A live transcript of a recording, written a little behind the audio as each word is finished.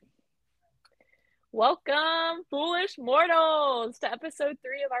Welcome, foolish mortals, to episode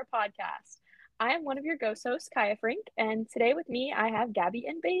 3 of our podcast. I am one of your ghost hosts, Kaya Frink, and today with me I have Gabby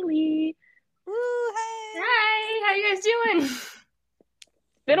and Bailey. Woo, hey! Hi, how you guys doing?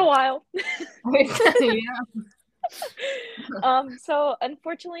 Been a while. Yeah. So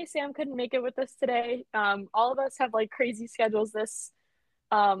unfortunately Sam couldn't make it with us today. All of us have like crazy schedules this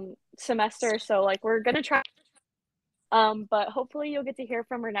semester, so like we're gonna try. But hopefully you'll get to hear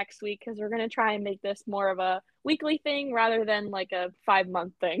from her next week because we're gonna try and make this more of a weekly thing rather than like a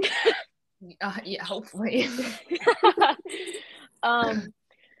 5-month thing. Yeah, hopefully.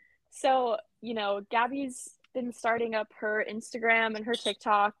 So, Gabby's been starting up her Instagram and her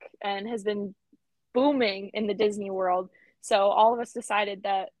TikTok and has been booming in the Disney world. So all of us decided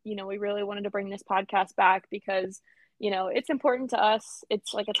that, we really wanted to bring this podcast back because, it's important to us.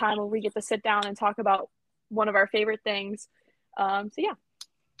 It's like a time where we get to sit down and talk about one of our favorite things. So yeah.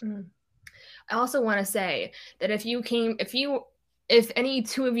 I also want to say that if any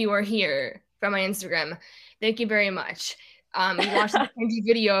two of you are here from my Instagram, thank you very much. You watched the cringy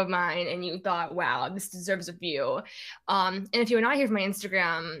video of mine and you thought, wow, this deserves a view. And if you're not here from my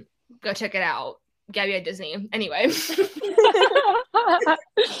Instagram, go check it out. Gabby at Disney. Anyway.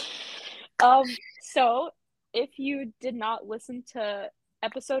 So if you did not listen to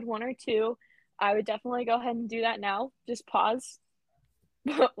episode 1 or 2, I would definitely go ahead and do that now. Just pause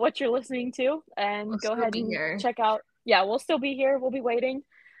what you're listening to and go ahead and check out. Yeah, we'll still be here. We'll be waiting.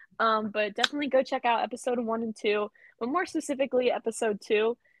 But definitely go check out episode 1 and 2, but more specifically episode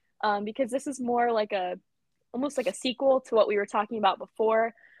 2, because this is more like almost like a sequel to what we were talking about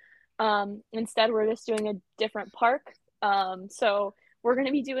before. Instead, we're just doing a different park. So we're going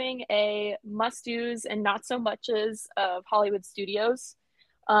to be doing a must-dos and not so muches of Hollywood Studios,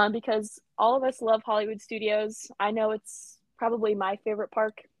 because all of us love Hollywood Studios. I know it's probably my favorite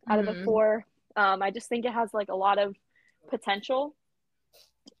park out of the 4. I just think it has like a lot of potential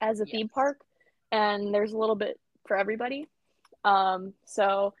as a theme park, and there's a little bit for everybody.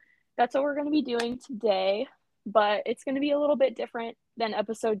 So that's what we're going to be doing today, but it's going to be a little bit different than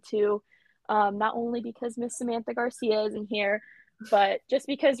episode 2, not only because Miss Samantha Garcia isn't here, but just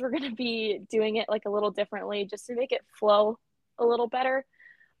because we're going to be doing it like a little differently just to make it flow a little better.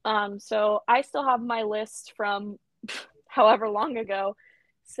 So I still have my list from however long ago,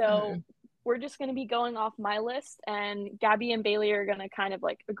 so we're just going to be going off my list, and Gabby and Bailey are going to kind of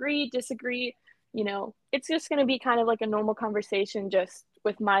like agree, disagree. It's just going to be kind of like a normal conversation just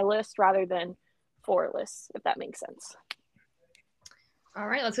with my list rather than 4 lists, if that makes sense. All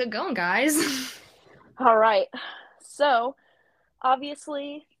right, let's get going, guys. All right. So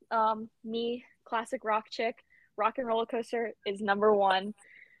obviously, me, classic rock chick, Rock and Roller Coaster is number 1.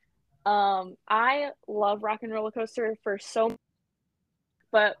 I love Rock and Roller Coaster for so much,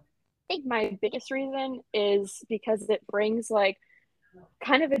 but I think my biggest reason is because it brings like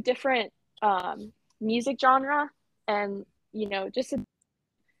kind of a different music genre and just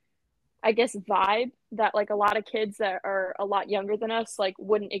I guess vibe that like a lot of kids that are a lot younger than us like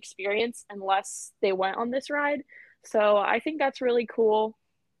wouldn't experience unless they went on this ride. So I think that's really cool.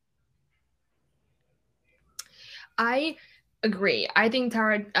 I agree. I think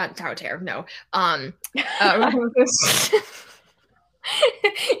Tower Terror, no. My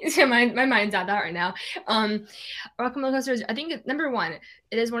mind's at that right now. Rock and Roller Coasters, I think number 1,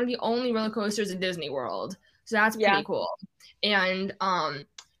 it is one of the only roller coasters in Disney World. So that's pretty cool. And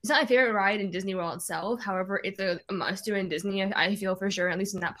it's not my favorite ride in Disney World itself. However, it's a must-do in Disney, I feel for sure, at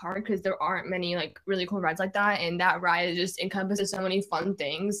least in that park, because there aren't many like really cool rides like that. And that ride just encompasses so many fun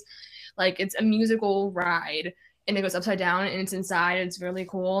things. Like it's a musical ride and it goes upside down and it's inside. It's really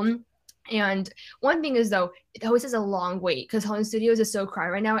cool. And one thing is though, it always has a long wait because Hollywood Studios is so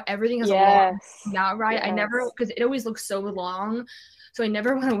crowded right now. Everything has a long that ride. I never, because it always looks so long, so I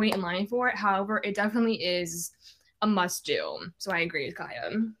never want to wait in line for it. However, it definitely is a must do. So I agree with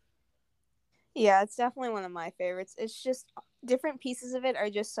Kaya. Yeah, it's definitely one of my favorites. It's just different pieces of it are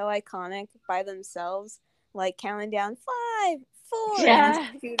just so iconic by themselves, like counting down 5, 4,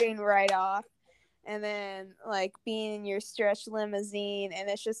 and shooting right off. And then like being in your stretch limousine, and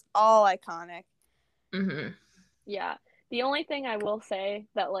it's just all iconic. Yeah. The only thing I will say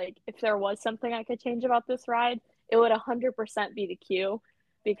that like if there was something I could change about this ride, it would 100% be the queue,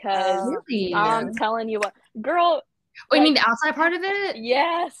 because I'm telling you what, girl. Oh, you mean the outside part of it?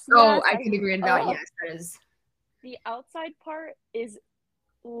 Yes. Oh, yes, I can agree with that. Yes, that is. The outside part is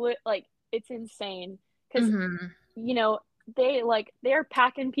like it's insane because they're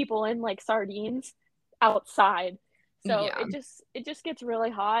packing people in like sardines outside, so it just gets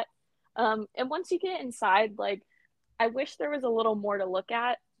really hot. And once you get inside, like I wish there was a little more to look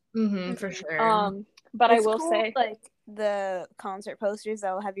at For sure. But it's I will cool, say, like the concert posters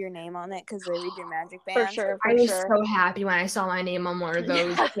that will have your name on it because they read your magic band. For sure. I was so happy when I saw my name on one of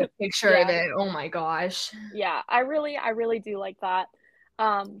those. I took a picture of it. Oh my gosh. Yeah, I really do like that.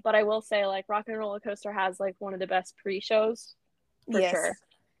 But I will say, like, Rock and Roller Coaster has like one of the best pre-shows, for sure.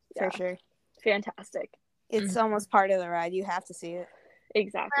 Yeah. For sure. Fantastic. It's almost part of the ride. You have to see it.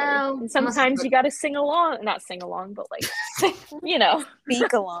 Exactly. Well, and sometimes you got to sing along, not sing along, but like, you know,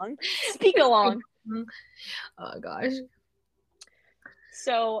 speak along. Speak along. Oh gosh.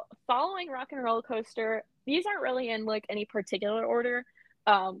 So following Rock and Roller Coaster, these aren't really in like any particular order,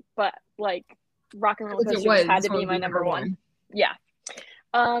 but like Rock and Roller Coaster just had to be my number one. Yeah.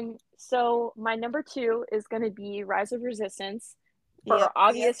 So my number 2 is going to be Rise of Resistance for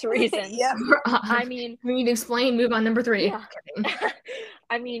obvious reasons. I mean, we need to explain. Move on, number 3. Yeah.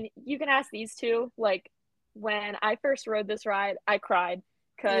 I mean, you can ask these two. Like, when I first rode this ride, I cried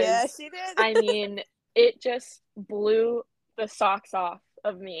because she did. I mean, it just blew the socks off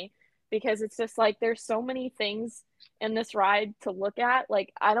of me because it's just like there's so many things in this ride to look at.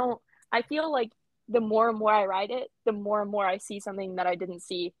 Like, I feel like the more and more I ride it, the more and more I see something that I didn't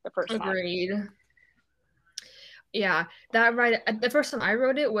see the first time. Agreed. Yeah, that ride, the first time I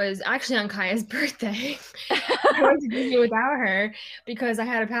rode it was actually on Kaya's birthday. I went to Disney without her because I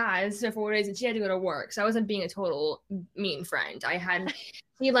had a pass for 4 days and she had to go to work. So I wasn't being a total mean friend.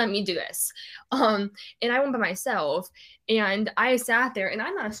 He let me do this. And I went by myself and I sat there, and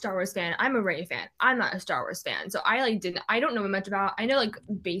I'm not a Star Wars fan. I'm a Rey fan. I'm not a Star Wars fan. So I don't know much about, I know like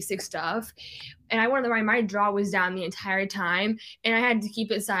basic stuff. And I wanted to ride, my jaw was down the entire time and I had to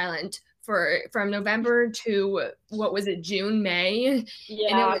keep it silent from November to what was it, June, May? Yeah.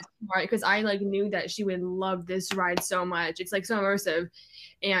 And it was hard because I like knew that she would love this ride so much. It's like so immersive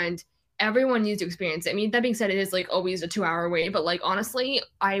and everyone needs to experience it. I mean, that being said, it is like always a 2-hour wait, but like honestly,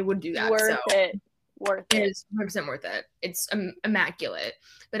 I would do that. Worth it. It is 100% worth it. It's immaculate,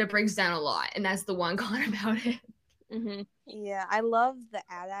 but it breaks down a lot, and that's the one con about it. Mm-hmm. Yeah, I love the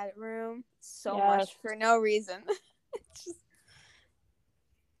AT-AT room so much for no reason.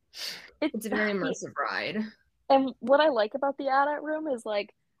 It's a very immersive ride. And what I like about the AT-AT room is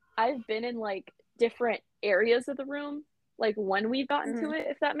like I've been in like different areas of the room, like when we've gotten to it,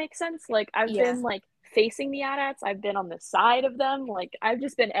 if that makes sense. Like I've been like facing the AT-ATs, I've been on the side of them, like I've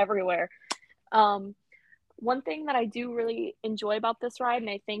just been everywhere. One thing that I do really enjoy about this ride, and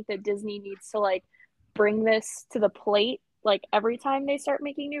I think that Disney needs to like bring this to the plate like every time they start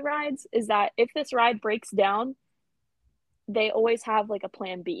making new rides, is that if this ride breaks down, they always have like a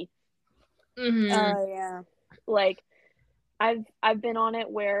plan B. Mm-hmm. Oh yeah. Like I've been on it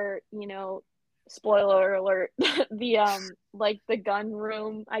where, you know, spoiler alert, the like the gun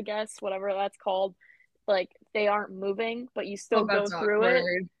room, I guess, whatever that's called, like they aren't moving, but you still go through it.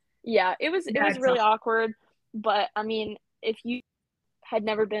 Yeah, it was really awkward. But I mean, if you had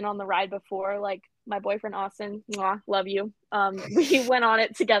never been on the ride before, like my boyfriend Austin, mwah, love you. We went on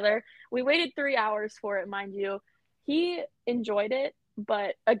it together. We waited 3 hours for it, mind you. He enjoyed it,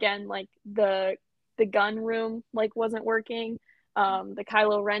 but again, like the gun room like wasn't working. The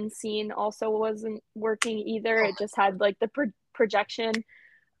Kylo Ren scene also wasn't working either. It just had like the projection.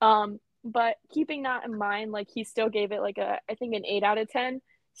 But keeping that in mind, like he still gave it like I think an 8 out of 10.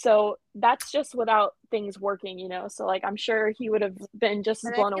 So that's just without things working, you know. So like I'm sure he would have been just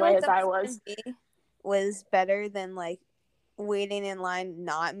as blown away as I was. Was better than like waiting in line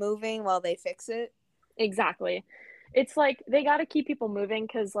not moving while they fix it. Exactly. It's like they got to keep people moving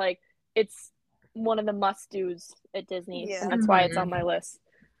because like it's one of the must-dos at Disney, and that's why it's on my list.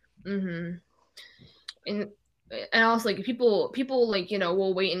 Mm-hmm. And also like people like, you know,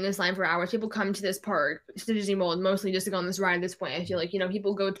 will wait in this line for hours. People come to this park, to Disney World, mostly just to go on this ride at this point. I feel like, you know,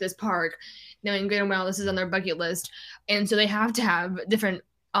 people go to this park knowing good and well this is on their bucket list, and so they have to have different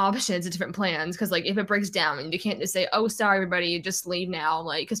options and different plans, because like if it breaks down and you can't just say, oh sorry everybody, just leave now,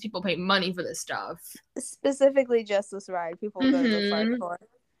 like because people pay money for this stuff, specifically just this ride. People go to the park for.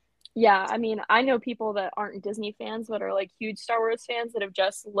 Yeah, I mean, I know people that aren't Disney fans but are like huge Star Wars fans that have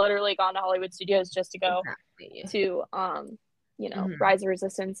just literally gone to Hollywood Studios just to go to you know, Rise of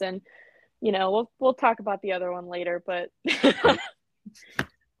Resistance, and you know, we'll talk about the other one later, but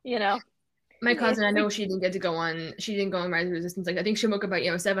you know, my cousin, I know she didn't go on Rise of Resistance. Like I think she woke up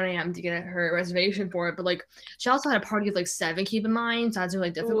at 7 a.m. to get her reservation for it, but like she also had a party at like 7, keep in mind, so that's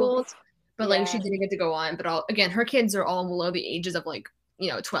really difficult. Ooh, but like she didn't get to go on. But again, her kids are all below the ages of like, you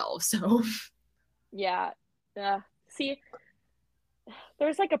know, 12, so yeah. See,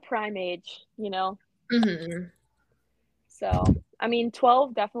 there's like a prime age, you know. So I mean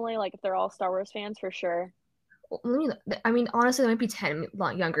 12 definitely, like if they're all Star Wars fans, for sure. I mean, honestly, they might be 10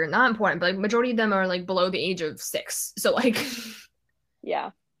 younger. Not important, but like majority of them are like below the age of 6. So like,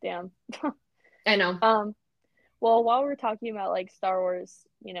 yeah, damn. I know. Well, while we're talking about like Star Wars,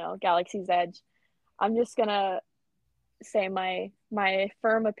 Galaxy's Edge, I'm just gonna say my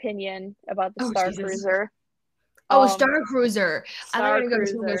firm opinion about the Star Jesus. Cruiser. Oh, Star Cruiser. I thought you were gonna go to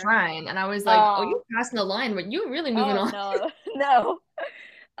Smuggler's Cruiser. Shrine, and I was like, oh, you're passing the line, but you're really moving on. No.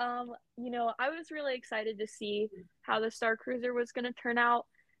 I was really excited to see how the Star Cruiser was gonna turn out.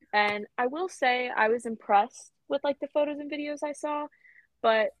 And I will say I was impressed with like the photos and videos I saw,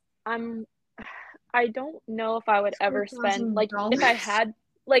 but I don't know if I would ever spend like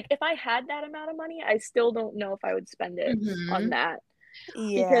if I had that amount of money, I still don't know if I would spend it on that.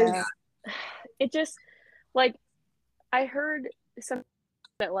 Yeah. Because it just like I heard some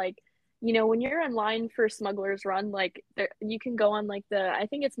that like when you're in line for Smuggler's Run, like you can go on like I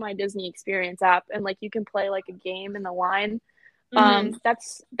think it's My Disney Experience app, and like you can play like a game in the line.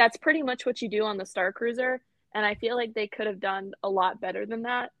 That's pretty much what you do on the Star Cruiser, and I feel like they could have done a lot better than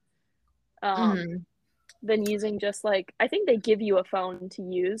that. Than using just like I think they give you a phone to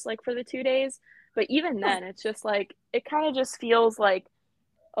use like for the 2 days, but even then it's just like it kind of just feels like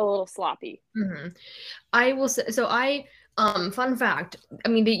a little sloppy. I will say so. Fun fact. I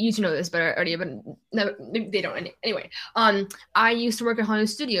mean, they used to know this, but already, but no, they don't. Anyway, I used to work at Hollywood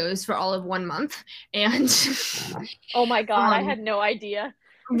Studios for all of 1 month, and oh my god, I had no idea.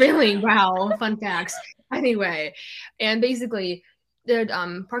 Really? Wow. Fun facts. Anyway, and basically,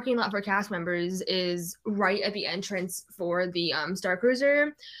 the parking lot for cast members is right at the entrance for the Star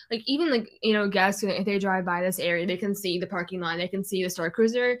Cruiser. Like even like guests, if they drive by this area, they can see the parking lot, they can see the Star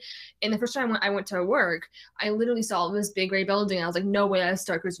Cruiser. And the first time I went to work, I literally saw this big gray building. I was like, no way, that's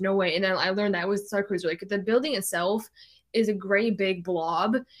Star Cruiser, no way. And then I learned that it was Star Cruiser. Like the building itself is a gray big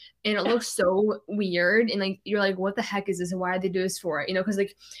blob, and it looks so weird, and like you're like, what the heck is this, and why did they do this for it? Because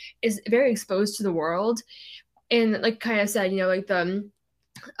like it's very exposed to the world. And like Kaya said, like the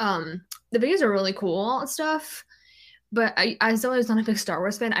videos are really cool and stuff. But as someone who's not a big Star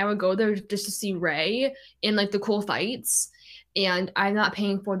Wars fan, I would go there just to see Rey in like the cool fights. And I'm not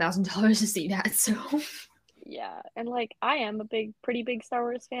paying $4,000 to see that. So yeah, and like I am a pretty big Star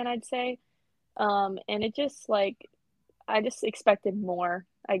Wars fan, I'd say. And it just like I just expected more,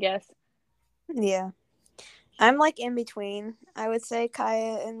 I guess. Yeah. I'm like in between, I would say,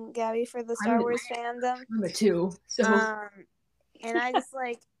 Kaya and Gabby for the Star Wars fandom. I'm a 2. So and I just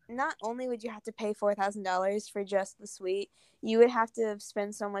like, not only would you have to pay $4,000 for just the suite, you would have to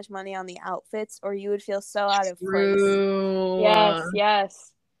spend so much money on the outfits, or you would feel so out of place.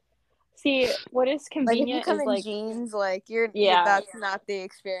 Yes. See, what is convenient like if you come is in like jeans, like that's not the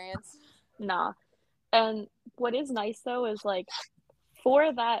experience. Nah. And what is nice though is like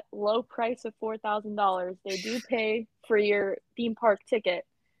for that low price of $4,000, they do pay for your theme park ticket.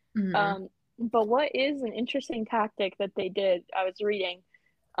 But what is an interesting tactic that they did, I was reading,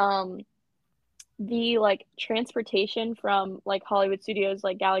 the like transportation from like Hollywood Studios,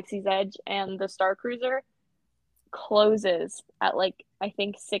 like Galaxy's Edge and the Star Cruiser closes at like I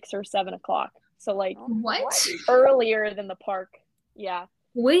think 6 or 7 o'clock. So like what? Earlier than the park. Yeah.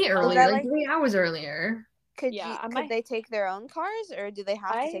 Way earlier, like 3 hours earlier. Could they take their own cars, or do they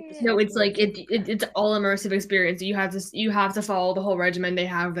have to take the No, it's like it's all immersive experience. You have to follow the whole regimen they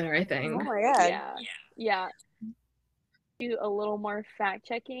have there, I think. Oh my god. Yeah. Do a little more fact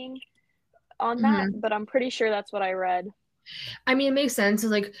checking on that, but I'm pretty sure that's what I read. I mean, it makes sense.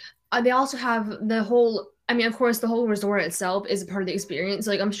 Like they also have the whole. I mean, of course, the whole resort itself is a part of the experience.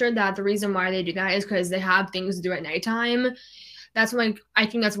 Like I'm sure that the reason why they do that is because they have things to do at nighttime. That's like I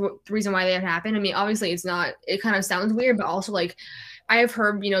think that's the reason why that happened. I mean, obviously it's not. It kind of sounds weird, but also like I have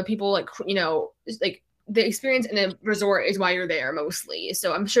heard people like like the experience in the resort is why you're there mostly.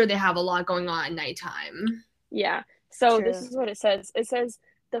 So I'm sure they have a lot going on at nighttime. Yeah. So True. This is what it says. It says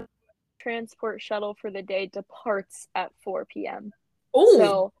the transport shuttle for the day departs at 4 p.m.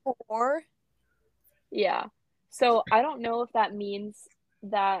 Oh. So 4. Yeah. So I don't know if that means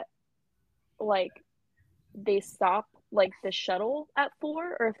that like they stop like the shuttle at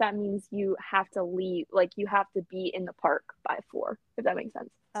 4, or if that means you have to leave, like you have to be in the park by 4, if that makes sense.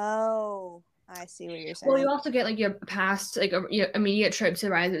 Oh, I see what you're saying. Well, you also get like your past like a immediate trip to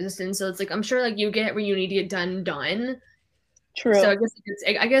Rise of Resistance, so it's like I'm sure like you get where you need to get done. True. So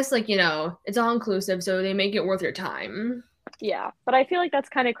I guess like it's all inclusive, so they make it worth your time. Yeah, but I feel like that's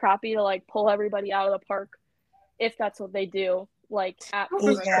kind of crappy to like pull everybody out of the park if that's what they do. Like at 4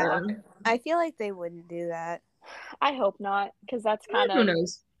 o'clock. I feel like they wouldn't do that. I hope not, because that's kind of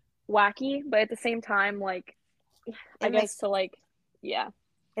wacky. But at the same time, like I guess to like, yeah.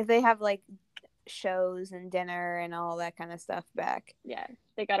 If they have like shows and dinner and all that kind of stuff back. Yeah,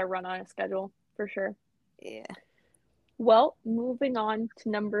 they got to run on a schedule for sure. Yeah. Well, moving on to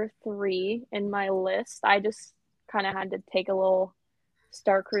number 3 in my list, I just kind of had to take a little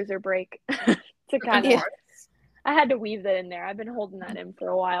Star Cruiser break to kind of. I had to weave that in there. I've been holding that in for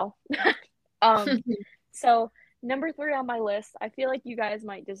a while. So number 3 on my list, I feel like you guys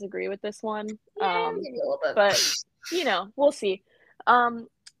might disagree with this one. Yeah, maybe a little bit. But we'll see.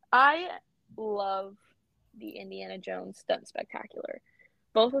 I love the Indiana Jones Stunt Spectacular.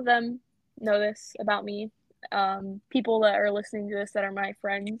 Both of them know this about me. People that are listening to this that are my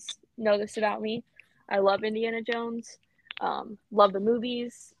friends know this about me. I love Indiana Jones. Love the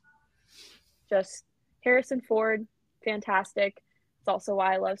movies. Just Harrison Ford, fantastic. It's also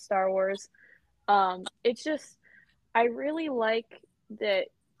why I love Star Wars. It's just, I really like that,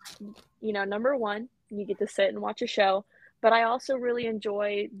 number one, you get to sit and watch a show, but I also really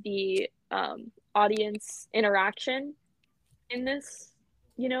enjoy the audience interaction in this,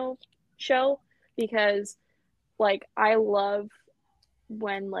 show, because like I love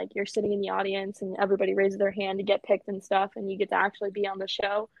when like you're sitting in the audience and everybody raises their hand to get picked and stuff, and you get to actually be on the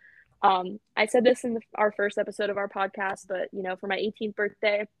show. I said this in our first episode of our podcast, but for my 18th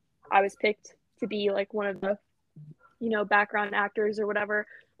birthday, I was picked to be like one of the background actors or whatever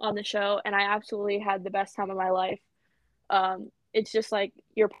on the show, and I absolutely had the best time of my life. It's just like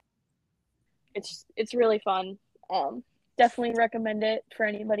it's really fun. Definitely recommend it for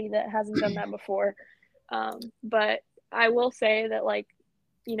anybody that hasn't done that before. But I will say that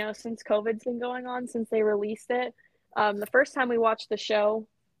since COVID's been going on, since they released it, the first time we watched the show,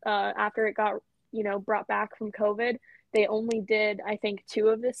 after it got brought back from COVID, they only did, I think, 2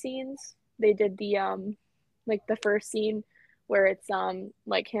 of the scenes. They did the the first scene where it's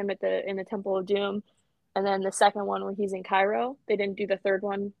like him in the Temple of Doom, and then the second one when he's in Cairo. They didn't do the third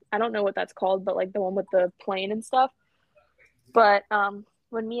one. I don't know what that's called, but like the one with the plane and stuff. But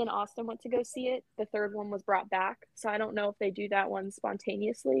when me and Austin went to go see it, the third one was brought back. So I don't know if they do that one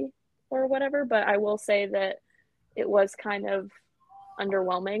spontaneously or whatever, but I will say that it was kind of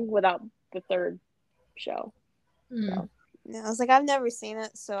underwhelming without the third show. So. Yeah, I was like, I've never seen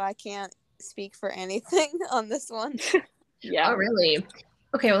it, so I can't speak for anything on this one. Yeah. Oh, really?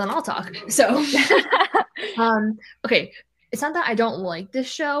 Okay, well then I'll talk. So, okay, it's not that I don't like this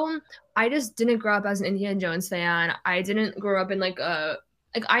show. I just didn't grow up as an Indiana Jones fan. I didn't grow up in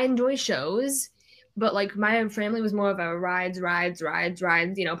I enjoy shows, but like my family was more of a rides,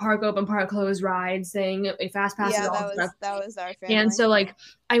 park open, park closed rides thing, fast passes, all stuff. That was our family. And so like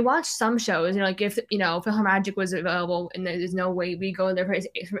I watched some shows, if PhilharMagic was available and there's no way we go there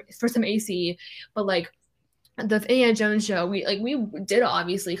for some AC, but like the Indiana Jones show, we did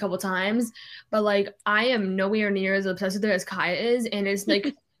obviously a couple times, but like I am nowhere near as obsessed with it as Kaya is, and it's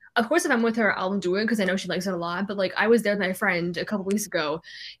like, of course, if I'm with her, I'll do it because I know she likes it a lot. But like I was there with my friend a couple weeks ago,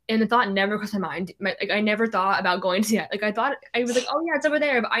 and the thought never crossed my mind. I never thought about going to see it. Like I thought I was like, oh yeah, it's over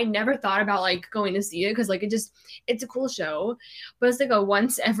there, but I never thought about like going to see it because like it's a cool show, but it's like a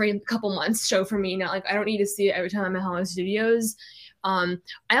once every couple months show for me. Not like I don't need to see it every time I'm at Hollywood Studios. I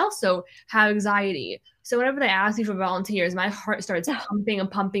also have anxiety. So whenever they ask me for volunteers, my heart starts pumping and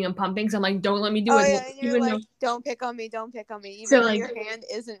pumping and pumping. So I'm like, don't let me do it. Yeah, you're like, don't pick on me, even so, though your hand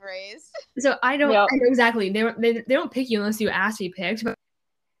isn't raised. So I don't I know exactly. They don't pick you unless you ask to be picked. But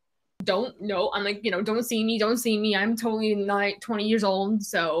don't know. I'm like, don't see me. I'm totally not 20 years old.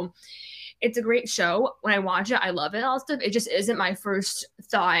 So it's a great show. When I watch it, I love it. All stuff. It just isn't my first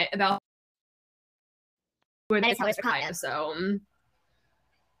thought about where it's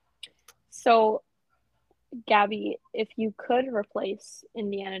So, Gabby, if you could replace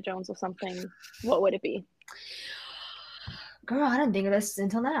Indiana Jones with something, what would it be? Girl, I didn't think of this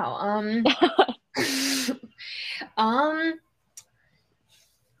until now.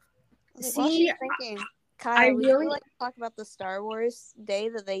 See, thinking, Kyle, would you like to talk about the Star Wars day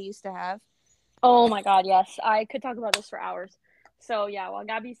that they used to have? Oh my God, yes. I could talk about this for hours. So yeah, while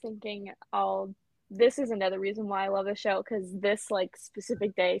Gabby's thinking, this is another reason why I love the show, because this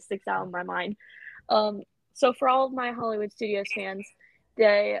specific day sticks out in my mind. So for all of my Hollywood Studios fans,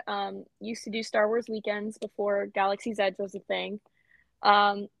 they used to do Star Wars weekends before Galaxy's Edge was a thing.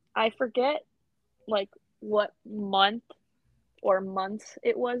 I forget what month or months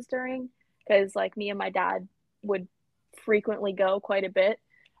it was during, because me and my dad would frequently go quite a bit.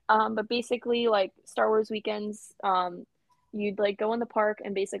 But basically Star Wars weekends, you'd go in the park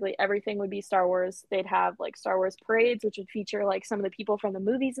and basically everything would be Star Wars. They'd have Star Wars parades, which would feature some of the people from the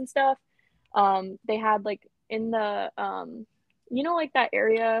movies and stuff. They had in the that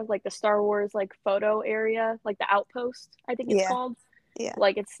area, the Star Wars photo area, the outpost, I think it's called. Yeah.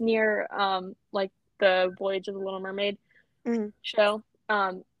 Like it's near like the Voyage of the Little Mermaid show.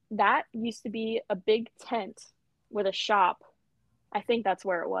 That used to be a big tent with a shop. I think that's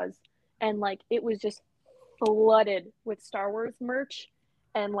where it was. And like it was just flooded with Star Wars merch.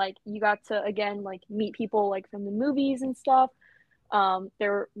 And like you got to again like meet people like from the movies and stuff.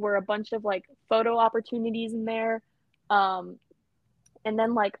 There were a bunch of like photo opportunities in there. And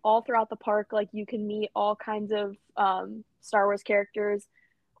then like all throughout the park, like you can meet all kinds of Star Wars characters.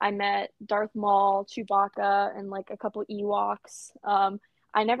 I met Darth Maul, Chewbacca, and like a couple Ewoks.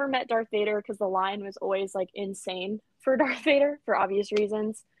 I never met Darth Vader because the line was always like insane for Darth Vader for obvious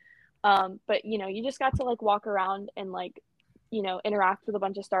reasons. But you know, you just got to like walk around and like, you know, interact with a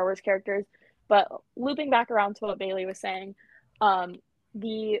bunch of Star Wars characters. But looping back around to what Bailey was saying,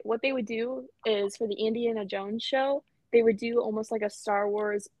 what they would do is for the Indiana Jones show, they would do almost like a Star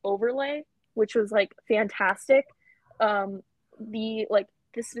Wars overlay, which was like fantastic. The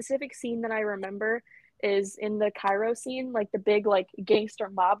specific scene that I remember is in the Cairo scene, like the big like gangster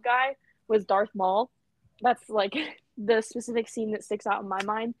mob guy was Darth Maul. That's like the specific scene that sticks out in my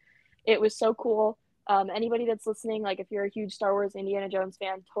mind. It was so cool. Anybody that's listening, like if you're a huge Star Wars Indiana Jones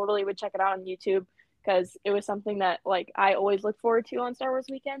fan, totally would check it out on YouTube because it was something that like I always look forward to on Star Wars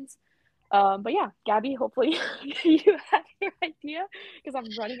weekends. But yeah, Gabby, hopefully you have your idea because I'm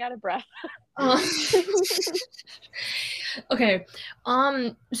running out of breath. Okay.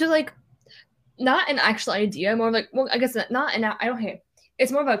 So like not an actual idea, more like, well, I guess not an, I don't hate.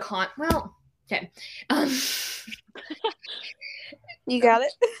 It's more of a well, okay. You got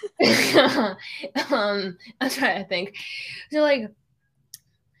it? I'm trying to think. So like,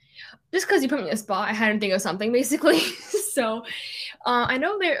 just because you put me in a spot, I had to think of something basically. So I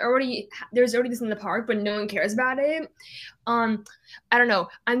know there's already this in the park, but no one cares about it. I don't know.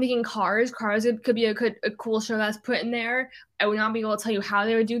 I'm thinking Cars. Cars could be a cool show that's put in there. I would not be able to tell you how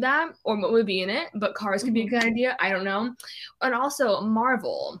they would do that or what would be in it, but Cars could be a good idea. I don't know. And also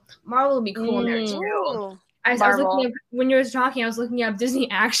Marvel. Marvel would be cool in there too. I was looking up, when you were talking, I was looking up Disney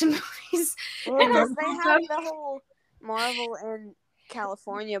action movies. Well, and they have the whole Marvel in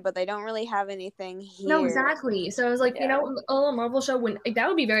California, but they don't really have anything here. No, exactly. So I was like, you know, a little Marvel show that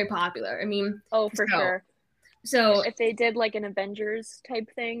would be very popular. I mean, for sure. So if they did like an Avengers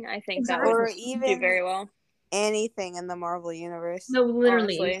type thing, I think that or would even do very well. Anything in the Marvel universe. No,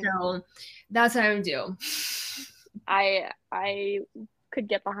 literally. Honestly. So that's what I would do. I could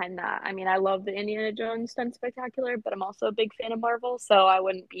get behind that. I mean, I love the Indiana Jones Stunt Spectacular, but I'm also a big fan of Marvel, so I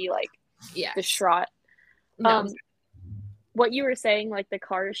wouldn't be like distraught. No. What you were saying, like the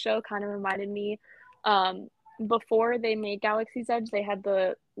Cars show, kind of reminded me. Before they made Galaxy's Edge, they had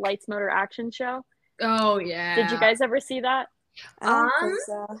the Lights Motor Action show. Oh yeah. Did you guys ever see that? I don't think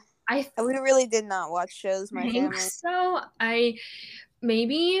so. We really did not watch shows. My family. So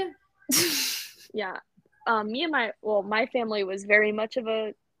maybe. Yeah. Me and my family was very much of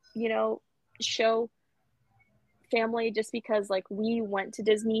a, you know, show family just because like we went to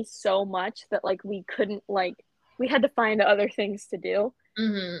Disney so much that like we couldn't we had to find other things to do,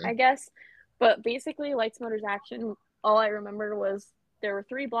 I guess. But basically Lights Motors Action, all I remember was there were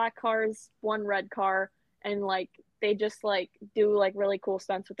 3 black cars, 1 red car, and like they just like do like really cool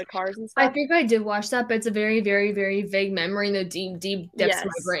stunts with the cars and stuff. I think I did watch that, but it's a very, very, very vague memory in the deep depths of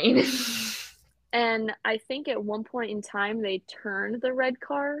my brain. And I think at one point in time they turned the red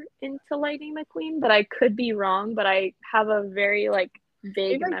car into Lightning McQueen, but I could be wrong. But I have a very like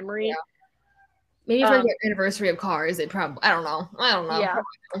vague memory. Yeah. Maybe for the anniversary of Cars, they probably I don't know. Yeah,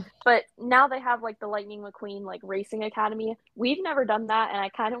 but now they have like the Lightning McQueen like Racing Academy. We've never done that, and I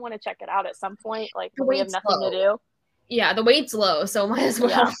kind of want to check it out at some point. Like we have nothing to do. Yeah, the weight's low, so might as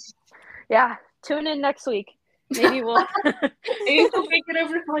well. Yeah. Tune in next week. Maybe we'll make it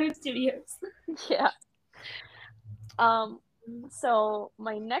over to Hollywood Studios. Yeah. So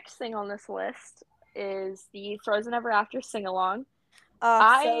my next thing on this list is the Frozen Ever After sing-along.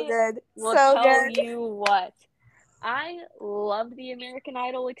 So good. Will tell you what. I loved the American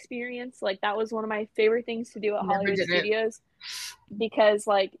Idol experience. Like that was one of my favorite things to do at Hollywood Studios because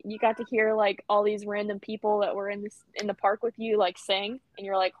like you got to hear like all these random people that were in the park with you like sing, and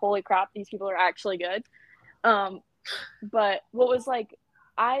you're like, holy crap, these people are actually good. But what was like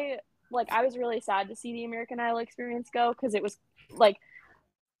I was really sad to see the American Idol experience go because it was like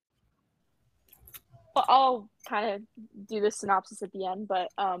I'll kind of do the synopsis at the end, but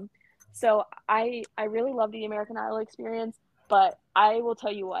so I really love the American Idol experience, but I will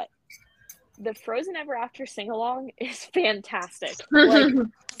tell you what, the Frozen Ever After sing-along is fantastic. Like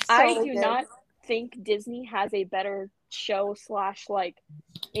I do not think Disney has a better show / like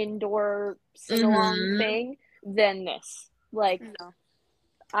indoor sing-along thing than this. Like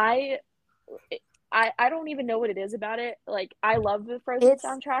I don't even know what it is about it. Like, I love the Frozen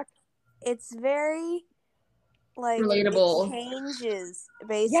soundtrack. It's very, like, relatable. It changes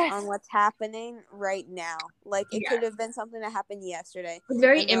based on what's happening right now. Like, it could have been something that happened yesterday. It's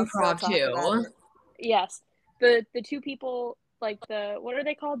very improv too. Yes, the two people, like, what are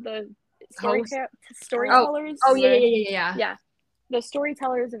they called? The storytellers. Oh yeah. Yeah, the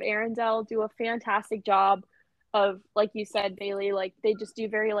storytellers of Arendelle do a fantastic job of, like you said, Bailey. Like, they just do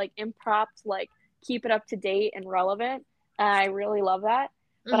very, like, improv, like, keep it up to date and relevant. And I really love that.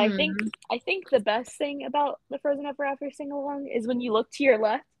 But I think the best thing about the Frozen Ever After sing along is when you look to your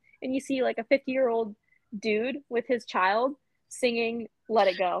left and you see, like, a 50-year-old dude with his child singing "Let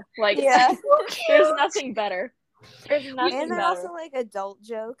It Go." Like, there's nothing better. There's nothing and they're better. also, like, adult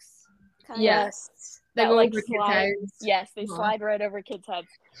jokes. Yes. They go like over slide. kids' heads. Yes, they slide right over kids' heads.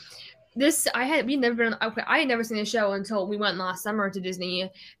 I had never seen the show until we went last summer to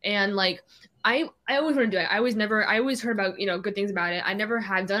Disney, and like I always want to do it. I always heard about, good things about it. I never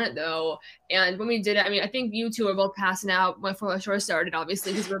had done it though. And when we did it, I mean, I think you two were both passing out before the show started,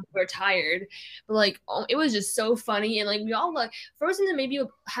 obviously, because we're tired. But like, it was just so funny, and like we all like Frozen maybe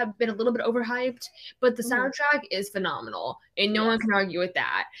have been a little bit overhyped, but the soundtrack is phenomenal, and no one can argue with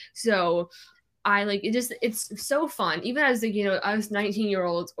that. So I like it. It's so fun. Even as like, us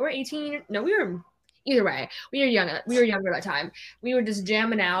 19-year-olds or 18. No, either way. We were young. We were younger at that time. We were just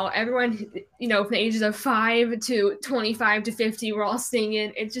jamming out. Everyone, from the ages of 5 to 25 to 50, we're all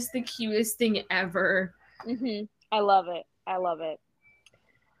singing. It's just the cutest thing ever. I love it.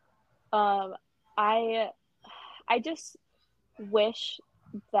 I just wish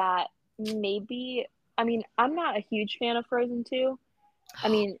that maybe. I mean, I'm not a huge fan of Frozen 2. I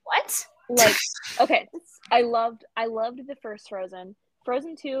mean, what? Like, okay, I loved the first Frozen.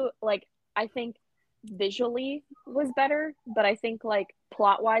 Frozen 2, like, I think visually was better, but I think, like,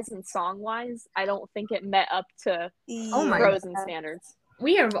 plot-wise and song-wise, I don't think it met up to Frozen standards.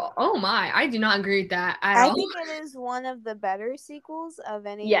 I do not agree with that at all. I think it is one of the better sequels of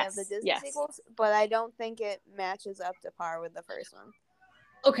any of the Disney sequels, but I don't think it matches up to par with the first one.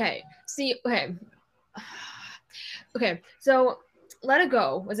 Okay, so Let It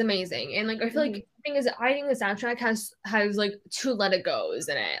Go was amazing, and like I feel like the thing is, I think the soundtrack has like 2 Let It Go's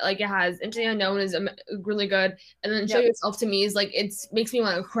in it. Like, it has Into the Unknown is really good, and then Show Yourself to Me is like, it makes me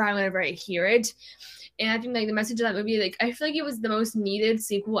want to cry whenever I hear it. And I think like the message of that movie, like I feel like it was the most needed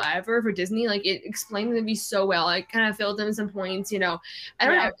sequel ever for Disney. Like, it explained the movie so well. It kind of filled in some points, I don't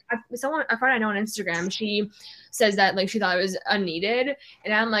know. A friend I know on Instagram, she says that like she thought it was unneeded,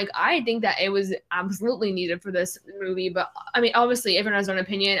 and I'm like, I think that it was absolutely needed for this movie. But I mean, obviously everyone has their own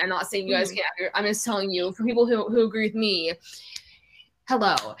opinion. I'm not saying you guys can't. I'm just telling you, for people who agree with me,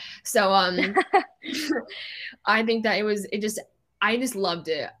 hello. So I think that I just loved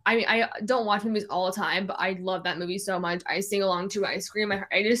it. I mean, I don't watch movies all the time, but I love that movie so much. I sing along to it. I scream.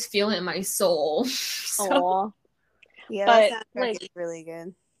 I just feel it in my soul. So, yeah, that soundtrack is really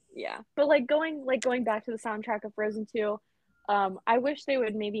good. Yeah, but like going back to the soundtrack of Frozen 2, I wish they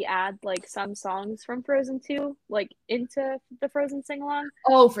would maybe add like some songs from Frozen 2 like into the Frozen sing-along.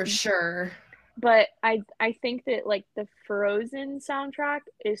 Oh, for sure. But I think that like the Frozen soundtrack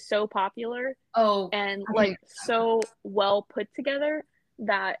is so popular and like so well put together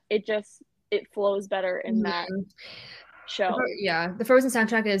that it flows better in that show. Yeah, the Frozen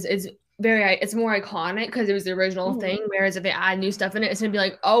soundtrack is it's more iconic because it was the original thing, whereas if they add new stuff in it, it's gonna be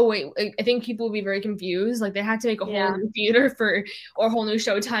like, oh wait, I think people will be very confused. Like, they had to make a whole new theater or a whole new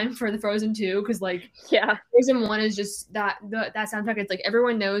showtime for the Frozen 2, because like Frozen 1 is just that soundtrack. It's like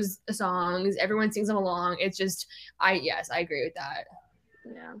everyone knows the songs, everyone sings them along. It's just I agree with that.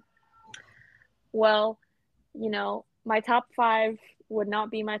 Yeah. Well, my top 5 would not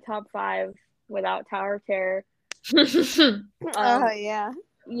be my top 5 without Tower of Terror. Yeah.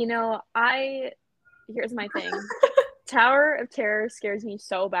 Here's my thing. Tower of Terror scares me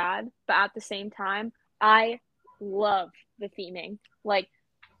so bad, but at the same time, I love the theming. Like,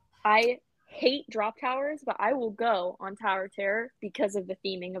 I hate drop towers, but I will go on Tower of Terror because of the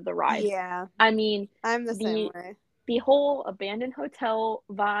theming of the ride. Yeah. I mean, I'm the same way. The whole abandoned hotel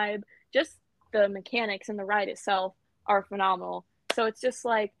vibe, just the mechanics and the ride itself are phenomenal. So it's just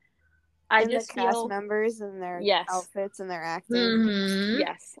like, the cast members and their outfits and their acting.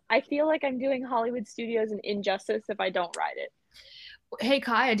 Yes. I feel like I'm doing Hollywood Studios an injustice if I don't ride it. Hey,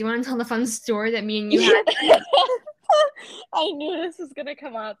 Kaya, do you want to tell the fun story that me and you had? I knew this was going to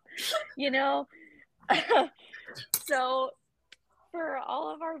come up. So for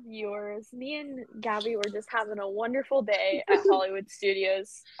all of our viewers, me and Gabby were just having a wonderful day at Hollywood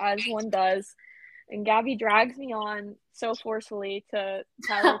Studios, as one does. and Gabby drags me on so forcefully to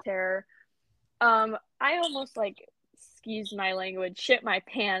Tower of Terror. I almost like, excuse my language, shit my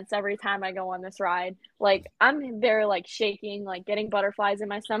pants every time I go on this ride. Like, I'm there like shaking, like getting butterflies in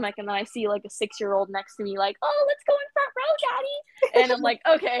my stomach, and then I see like a 6-year-old next to me like, oh, let's go in front row, Daddy. And I'm like,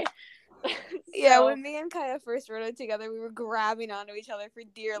 okay. Yeah, when me and Kaya first rode it together, we were grabbing onto each other for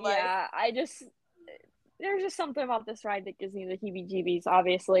dear life. Yeah, there's just something about this ride that gives me the heebie-jeebies,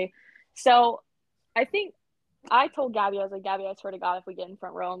 obviously. So I think I told Gabby, I was like, Gabby, I swear to God, if we get in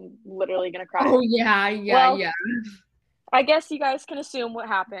front row, I'm literally going to cry. Oh, yeah. I guess you guys can assume what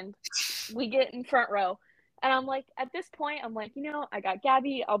happened. We get in front row. And I'm like, at this point, I'm like, I got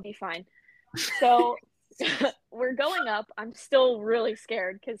Gabby. I'll be fine. So we're going up. I'm still really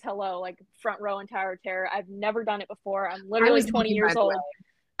scared because, hello, like front row in Tower of Terror. I've never done it before. I'm literally 20 years old.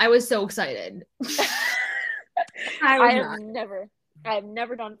 I was so excited. I have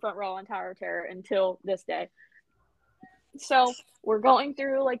never done front row on Tower of Terror until this day. So we're going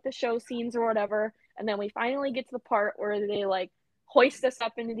through like the show scenes or whatever, and then we finally get to the part where they like hoist us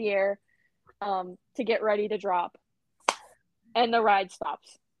up into the air to get ready to drop, and the ride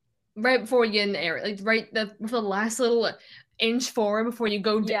stops right before you get in the air, like for the last little inch forward before you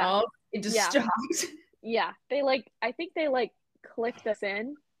go up. It just stopped. Yeah, I think they clicked us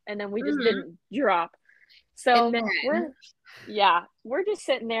in, and then we just didn't drop. So we're just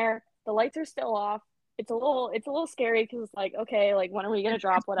sitting there. The lights are still off. It's a little scary because it's like, okay, like when are we gonna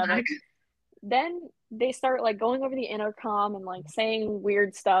drop, whatever. Then they start like going over the intercom and like saying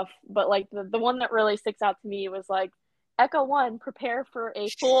weird stuff, but like the one that really sticks out to me was like, Echo 1, prepare for a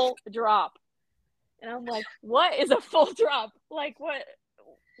full drop. And I'm like, what is a full drop? Like what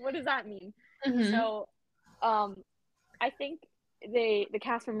does that mean? So I think the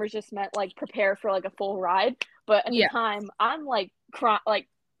cast members just meant like prepare for like a full ride, but at the time I'm like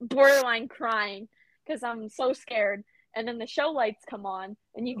borderline crying because I'm so scared. And then the show lights come on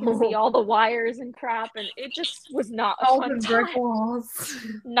and you can see all the wires and crap, and it just was not a fun time.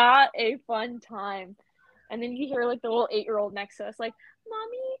 Not a fun time. And then you hear like the little 8-year-old next to us like,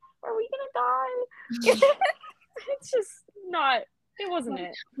 Mommy, are we gonna die? It's just not, it wasn't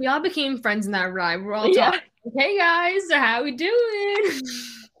it. We all became friends in that ride. We're all talking, hey guys, how we doing?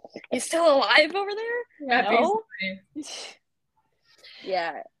 You still alive over there? Yeah, no?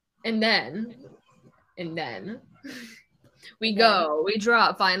 Yeah. And then we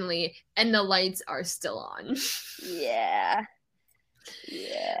drop finally, and the lights are still on. Yeah.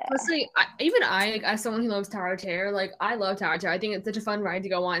 Honestly, I, as someone who loves Tower of Terror, like I love Tower of Terror. I think it's such a fun ride to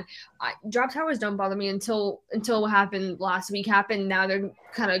go on. Drop towers don't bother me until what happened last week happened. Now they're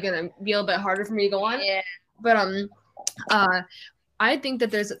kind of gonna be a little bit harder for me to go on. Yeah. But I think that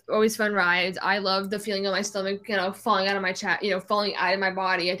there's always fun rides. I love the feeling of my stomach, falling out of my chest, falling out of my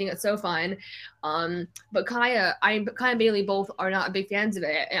body. I think it's so fun. But Kaya and Bailey both are not big fans of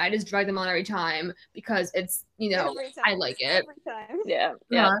it, and I just drag them on every time because it's, I like it. Every time.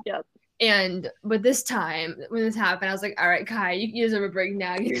 Yeah. But this time when this happened, I was like, all right, Kaya, you deserve a break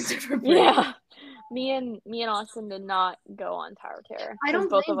now. You deserve a break. Yeah. Me and Austin did not go on Tower of Terror. I don't.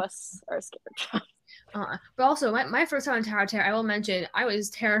 Both of us are scared. But also, my first time on Tower of Terror, I will mention, I was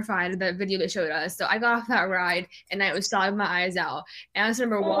terrified of that video they showed us. So I got off that ride, and I was sobbing my eyes out. And I just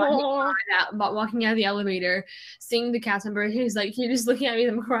remember walking out of the elevator, seeing the cast member. He's like, he's just looking at me,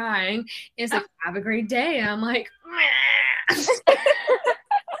 and I'm crying. And it's like, have a great day. And I'm like,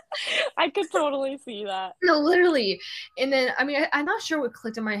 I could totally see that. No, literally. And then, I'm not sure what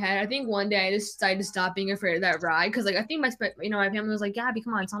clicked in my head. I think one day I just decided to stop being afraid of that ride. Because, I think my family was like, Gabby,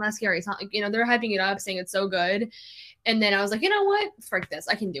 come on, it's not that scary. It's not, they're hyping it up, saying it's so good. And then I was like, you know what? Frick this.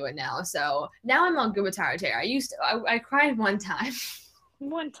 I can do it now. So now I'm all good with Tower of Terror. I cried one time.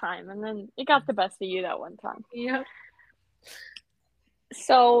 One time. And then it got the best of you that one time. Yeah.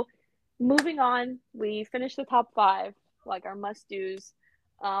 So moving on, we finished the top 5, like our must-dos.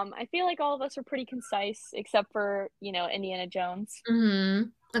 I feel like all of us are pretty concise, except for, Indiana Jones. Mm-hmm.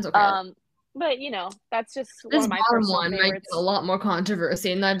 That's okay. But, that's just this one of my personal favorites. Might get a lot more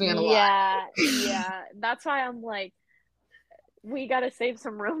controversy, not being a lot. Yeah. That's why I'm like, we got to save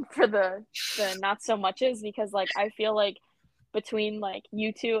some room for the not so muches, because, like, I feel like between, like,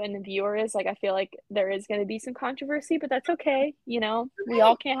 you two and the viewers, like, I feel like there is going to be some controversy, but that's okay. We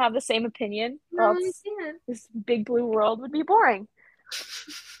all can't have the same opinion, or else this big blue world would be boring.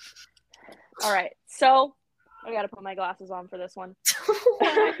 All right, so I gotta put my glasses on for this one.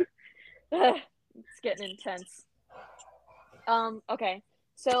 It's getting intense. Okay,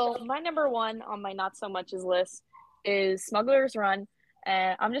 so my number 1 on my not so much's list is Smuggler's Run,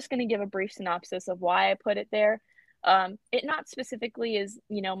 and I'm just gonna give a brief synopsis of why I put it there. It not specifically is,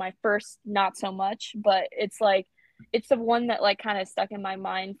 you know, my first not so much, but it's like it's the one that like kind of stuck in my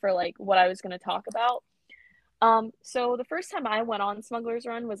mind for like what I was going to talk about. So the first time I went on Smuggler's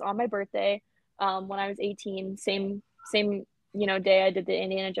Run was on my birthday, when I was 18, same, you know, day I did the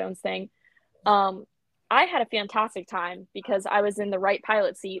Indiana Jones thing. I had a fantastic time because I was in the right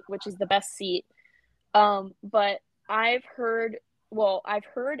pilot seat, which is the best seat. But I've heard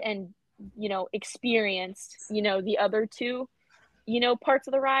and, you know, experienced, you know, the other two, you know, parts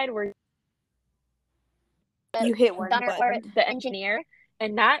of the ride where you hit one button or the engineer,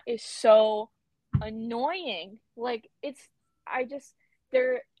 and that is so annoying. Like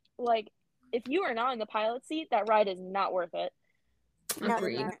they're like, if you are not in the pilot seat, that ride is not worth it.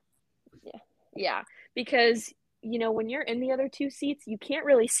 Agreed. Yeah, because, you know, when you're in the other two seats, you can't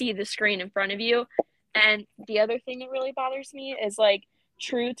really see the screen in front of you. And the other thing that really bothers me is, like,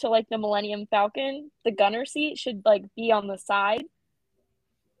 true to like the Millennium Falcon, the gunner seat should like be on the side,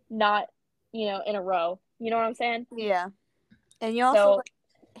 not, you know, in a row. You know what I'm saying? Yeah. And you also like,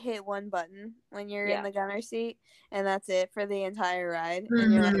 hit one button when you're in the gunner seat, and that's it for the entire ride. Mm-hmm.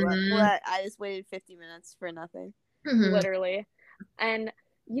 And you're like, well, I just waited 50 minutes for nothing. Mm-hmm. Literally. And,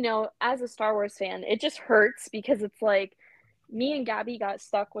 you know, as a Star Wars fan, it just hurts because it's like me and Gabby got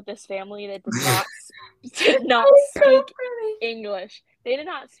stuck with this family that did not speak English. They did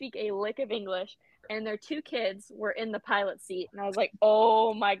not speak a lick of English, and their two kids were in the pilot seat, and I was like,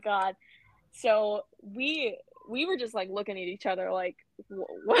 oh my God. So we were just like looking at each other like,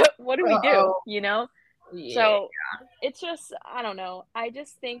 what do we do? You know? Yeah. So it's just, I don't know. I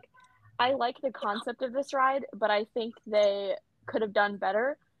just think I like the concept of this ride, but I think they could have done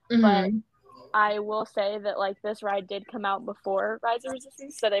better. Mm-hmm. But I will say that like this ride did come out before Rise of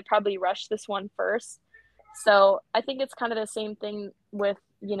Resistance, so they probably rushed this one first. So I think it's kind of the same thing with,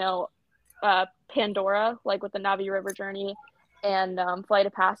 you know, Pandora, like with the Navi River Journey and Flight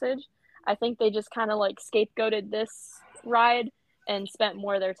of Passage. I think they just kind of like scapegoated this ride and spent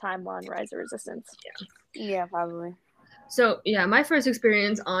more of their time on Rise of Resistance. Yeah, probably. So, yeah, my first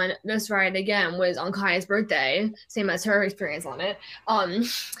experience on this ride, again, was on Kaya's birthday, same as her experience on it. And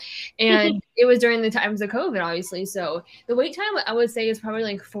it was during the times of COVID, obviously. So the wait time, I would say, is probably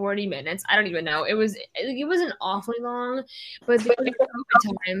like 40 minutes. I don't even know. It wasn't awfully long, but the COVID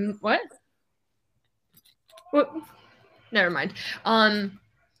time, what? Never mind. Now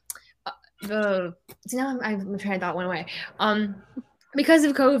I'm trying to thought went away. Because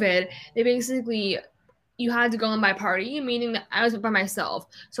of COVID, they basically, you had to go in by party, meaning that I was by myself.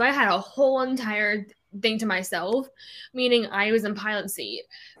 So I had a whole entire thing to myself, meaning I was in pilot seat.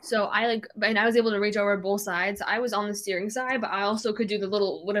 So and I was able to reach over both sides. I was on the steering side, but I also could do the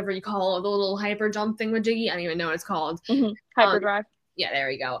little, whatever you call it, the little hyper jump thing with Jiggy. I don't even know what it's called. Mm-hmm. Hyperdrive. Yeah, there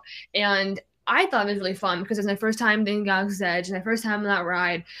we go. And I thought it was really fun because it was my first time doing Galaxy's Edge, and my first time on that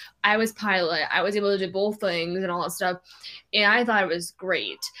ride. I was pilot. I was able to do both things and all that stuff. And I thought it was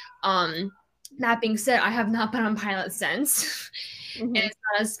great. That being said, I have not been on pilot since, and it's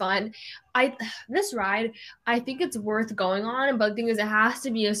not as fun. This ride, I think it's worth going on, but the thing is, it has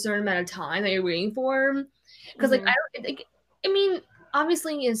to be a certain amount of time that you're waiting for, because I mean,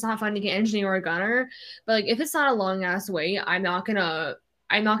 obviously, it's not fun to get engineer or a gunner, but like if it's not a long ass wait, I'm not gonna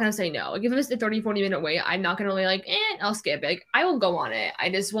say no. Like if it's a 30-40 minute wait, I'm not gonna be like, I'll skip it. Like, I will go on it. I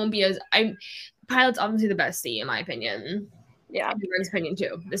just won't be pilot's obviously the best seat in my opinion. Yeah, everyone's opinion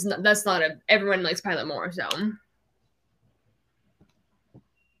too. That's not everyone likes pilot more. So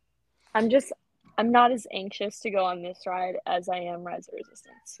I'm not as anxious to go on this ride as I am Rise of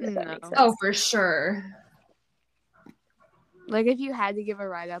Resistance. If that makes sense. Oh, for sure. Like if you had to give a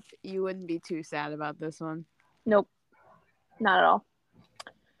ride up, you wouldn't be too sad about this one. Nope, not at all.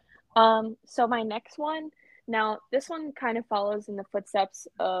 So my next one, now this one kind of follows in the footsteps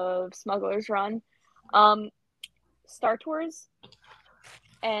of Smuggler's Run. Star Tours,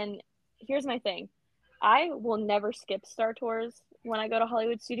 and here's my thing. I will never skip Star Tours when I go to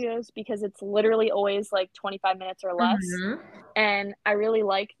Hollywood Studios because it's literally always like 25 minutes or less. Mm-hmm. And I really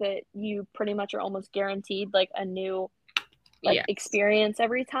like that you pretty much are almost guaranteed like a new experience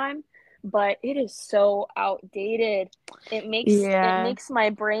every time. But it is so outdated. It makes my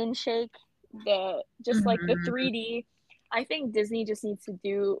brain shake. Like the 3D. I think Disney just needs to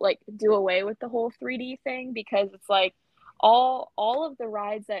do away with the whole 3D thing, because it's like all of the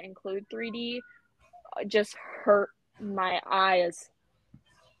rides that include 3D just hurt my eyes.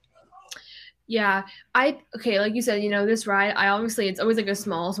 Yeah, like you said, you know, this ride, it's always like a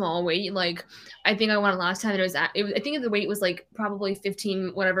small wait. Like I think I went last time, I think the wait was like probably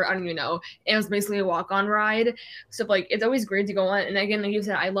 15, whatever, I don't even know. It was basically a walk-on ride. So like it's always great to go on. And again, like you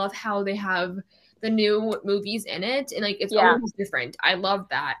said, I love how they have the new movies in it, and like it's always different. I love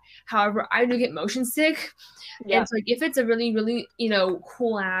that. However, I do get motion sick. Yeah. And so like if it's a really, really,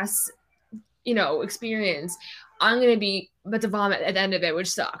 cool ass, experience, I'm gonna be about to vomit at the end of it, which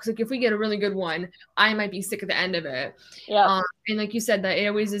sucks. Like if we get a really good one, I might be sick at the end of it. Yeah. And like you said, that it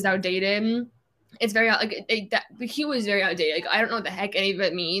always is outdated. It's very the hue is very outdated. Like I don't know what the heck any of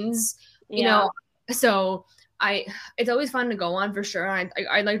it means. So it's always fun to go on for sure.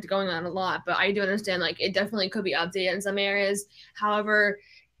 I liked going on a lot, but I do understand like it definitely could be updated in some areas. However,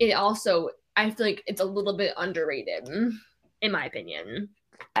 it also, I feel like it's a little bit underrated, in my opinion.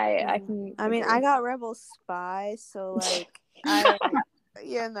 I got Rebel Spy, so like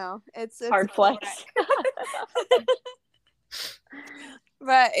it's hard flex.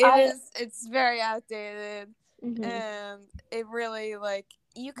 But it's very outdated, and it really like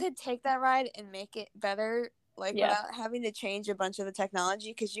you could take that ride and make it better, like without having to change a bunch of the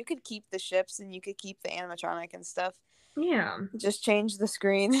technology, because you could keep the ships and you could keep the animatronic and stuff. Yeah, just change the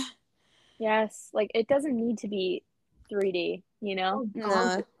screen. Yes, like it doesn't need to be 3D, No.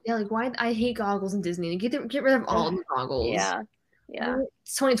 Yeah, like why? I hate goggles in Disney. Get rid of all the goggles. Yeah.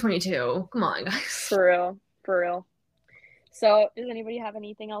 It's 2022. Come on, guys. For real. So, does anybody have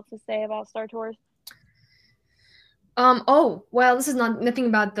anything else to say about Star Tours? Oh, well, this is nothing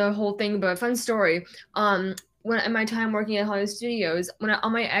about the whole thing, but a fun story. When in my time working at Hollywood Studios,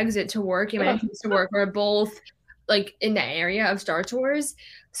 on my exit to work and my entrance to work were both like in the area of Star Tours.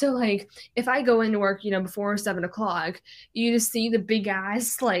 So like if I go into work, before 7 o'clock, you just see the big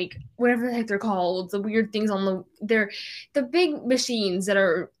ass, like whatever the heck they're called, the weird things on the big machines that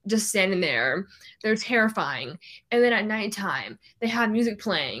are just standing there. They're terrifying. And then at nighttime, they have music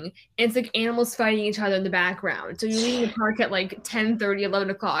playing. And it's like animals fighting each other in the background. So you're leaving the park at like 10:30,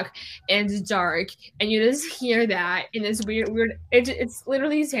 11 o'clock, and it's dark, and you just hear that, and it's weird. It's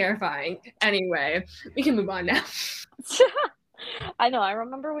literally terrifying. Anyway, we can move on now. I know. I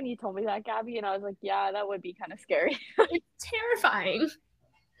remember when you told me that, Gabby, and I was like, yeah, that would be kind of scary. It's terrifying.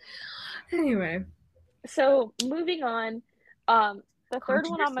 Anyway. So, moving on. The third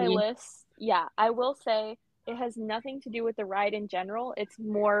one on my list, I will say it has nothing to do with the ride in general. It's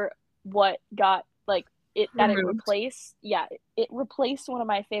more what got, like, it replaced. Yeah, it replaced one of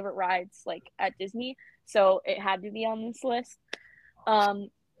my favorite rides, like, at Disney. So, it had to be on this list.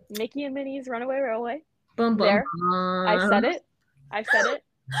 Mickey and Minnie's Runaway Railway. There. I said it.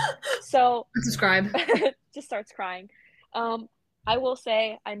 So subscribe. Just starts crying. I will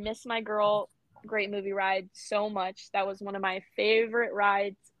say I miss my girl Great Movie Ride so much. That was one of my favorite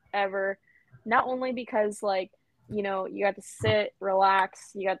rides ever. Not only because like, you got to sit,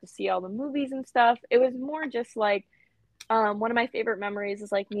 relax, you got to see all the movies and stuff. It was more just like one of my favorite memories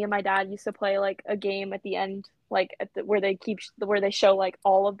is like me and my dad used to play like a game at the end, like where they show like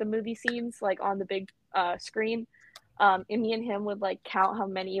all of the movie scenes like on the big screen. And me and him would like count how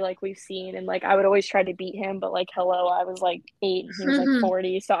many like we've seen, and like I would always try to beat him, but like I was like 8 and he was like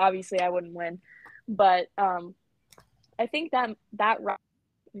 40, so obviously I wouldn't win. But I think that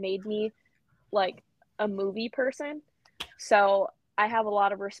made me like a movie person, so I have a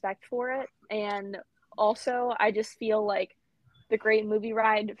lot of respect for it. And also I just feel like the Great Movie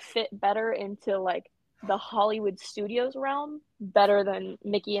Ride fit better into like the Hollywood Studios realm better than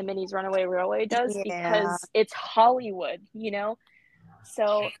Mickey and Minnie's Runaway Railway does, because it's Hollywood,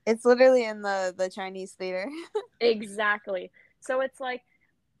 So it's literally in the Chinese theater. Exactly. So it's like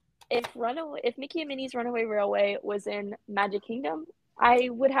if Mickey and Minnie's Runaway Railway was in Magic Kingdom, I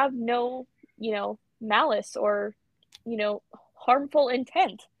would have no, malice or, harmful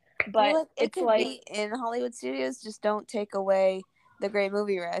intent. But it could be in Hollywood Studios, just don't take away the Great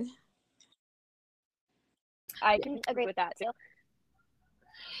Movie Ride. I can agree with that too.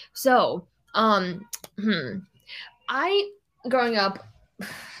 So, growing up,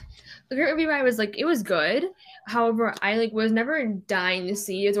 the Great Movie Ride was like, it was good. However, I like was never dying to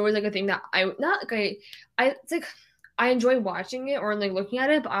see. It's always like a thing that it's like I enjoy watching it or like looking at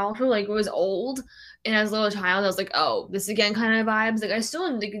it, but I also like was old, and as a little child I was like, oh, this again kind of vibes. Like I still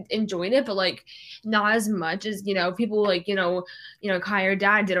enjoyed it, but like not as much as people like Kai or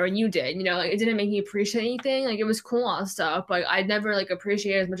Dad did or you did. Like it didn't make me appreciate anything. Like it was cool and stuff, but I never like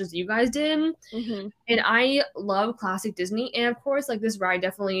appreciated as much as you guys did. And I love classic Disney, and of course like this ride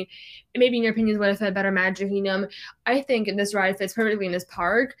definitely, maybe in your opinions, would have had better Magic Kingdom. I think this ride fits perfectly in this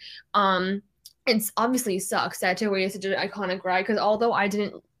park. It's obviously sucks that took away such an iconic ride, because although I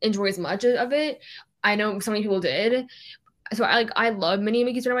didn't enjoy as much of it, I know so many people did. So I love Minnie and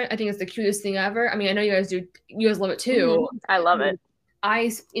Mickey's Runaway. I think it's the cutest thing ever. I mean, I know you guys do. You guys love it too. I love it.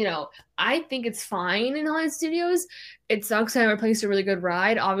 I think it's fine in Hollywood Studios. It sucks I replaced a really good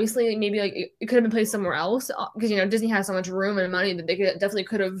ride. Obviously, maybe like it could have been placed somewhere else because Disney has so much room and money that they definitely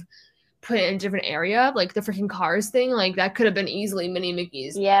could have put it in a different area, like the freaking Cars thing. Like that could have been easily Minnie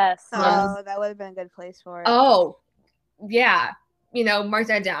Mickey's. Yes. That would have been a good place for it. Oh, yeah. Mark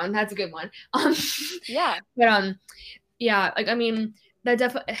that down. That's a good one. Yeah. But yeah. Like I mean, that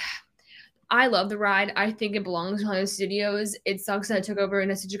definitely. I love the ride. I think it belongs in Hollywood Studios. It sucks that it took over and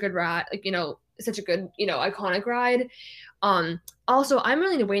it's such a good ride, like, such a good, iconic ride. Also, I'm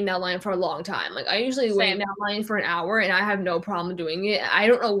willing to wait in that line for a long time. Like, I usually wait in that line for an hour and I have no problem doing it. I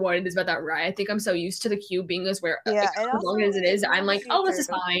don't know what it is about that ride. I think I'm so used to the queue being as long as it is. I'm like, oh, this is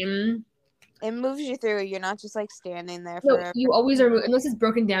fine. It moves you through. You're not just like standing there forever. No, you always are, unless it's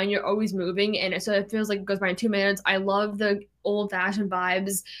broken down, you're always moving. And so it feels like it goes by in 2 minutes. I love the old-fashioned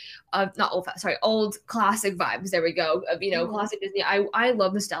vibes of, old classic vibes. There we go. Of, classic Disney. I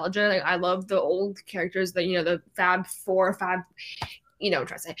love nostalgia. Like, I love the old characters, the Fab Four, I'm trying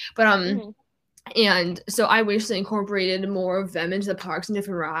to say. But, and so I wish they incorporated more of them into the parks and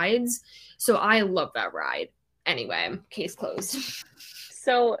different rides. So I love that ride. Anyway, case closed.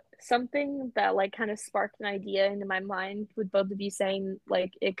 So something that like kind of sparked an idea into my mind with both of you saying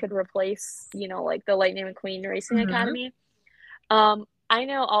like it could replace, like the Lightning McQueen Racing Academy. I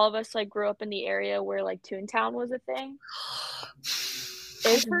know all of us like grew up in the area where like Toontown was a thing.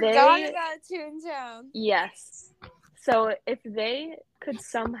 I forgot about Toontown. Yes. So if they could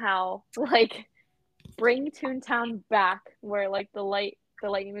somehow like bring Toontown back where like the Lightning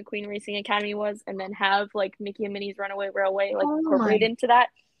McQueen Racing Academy was, and then have like Mickey and Minnie's Runaway Railway like incorporated into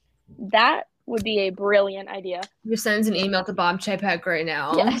that would be a brilliant idea. You send an email to Bob Chapek right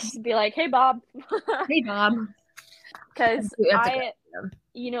now. Yes, be like, hey Bob. Hey Bob. Because like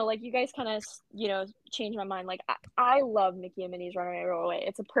you guys kind of changed my mind. Like I love Mickey and Minnie's Runaway Railway.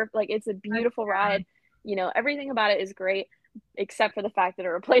 It's it's a beautiful ride. Everything about it is great, except for the fact that it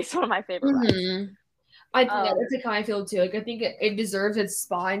replaced one of my favorite rides. I think that's like how I feel too. Like I think it deserves its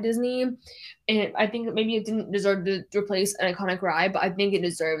spot in Disney, and I think maybe it didn't deserve to replace an iconic ride, but I think it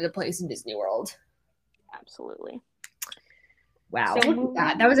deserved a place in Disney World. Absolutely. Wow, so, look at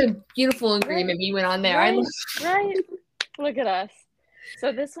that. That was a beautiful agreement you went on there. Right. Look at us.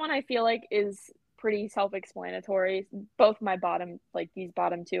 So this one I feel like is pretty self-explanatory. Both these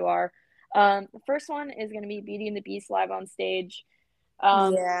bottom two are. The first one is going to be Beauty and the Beast live on stage.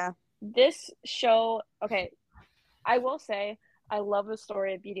 This show, okay, I will say I love the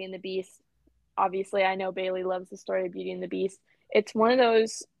story of Beauty and the Beast. Obviously, I know Bailey loves the story of Beauty and the Beast. It's one of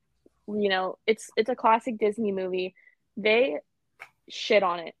those, it's a classic Disney movie. They shit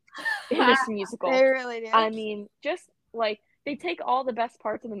on it in this musical. They really do. I mean, just like they take all the best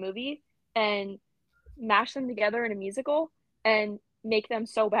parts of the movie and mash them together in a musical and make them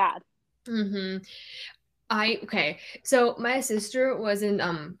so bad. So my sister was in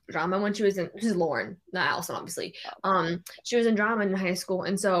drama when this is Lauren, not Allison, obviously. She was in drama in high school,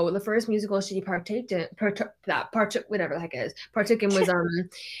 and so the first musical she partook in was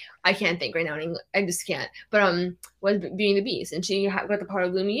I can't think right now in English, I just can't, but was Beauty and the Beast, and she got the part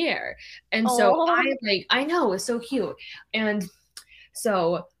of Lumiere, and so I know, it's so cute, and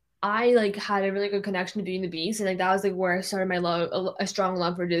so I had a really good connection to Beauty and the Beast, and that was where I started my a strong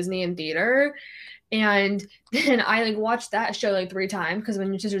love for Disney and theater. And then I watched that show 3 times because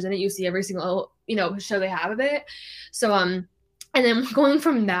when your sister's in it, you see every single show they have of it. So and then going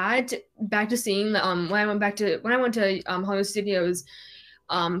from that back to seeing when I went to Hollywood Studios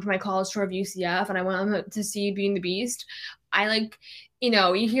for my college tour of UCF, and I went to see Beauty and the Beast. I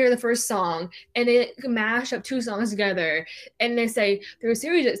you hear the first song and they mash up 2 songs together and they say there's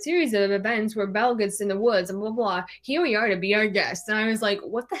a series of events where Belle gets in the woods and blah, blah, blah. Here we are to be our guest. And I was like,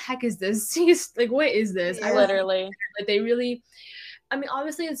 what the heck is this? What is this? Yeah. Literally. They really, I mean,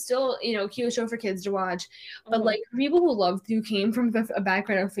 obviously it's still, cute show for kids to watch, but people who came from a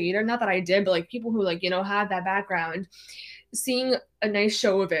background of theater, not that I did, but people who have that background, seeing a nice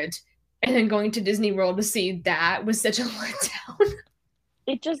show of it and then going to Disney World to see that was such a letdown.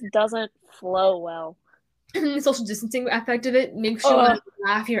 It just doesn't flow well. And the social distancing effect of it makes you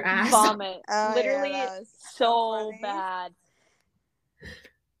laugh your ass. Vomit. Oh, literally yeah, so bad.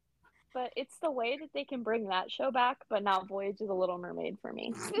 But it's the way that they can bring that show back, but not Voyage of the Little Mermaid for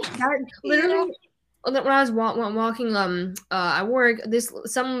me. Literally, when I was walking at work,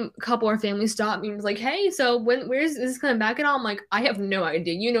 some couple or family stopped me and was like, "Hey, so where's this coming back at all?" I'm like, "I have no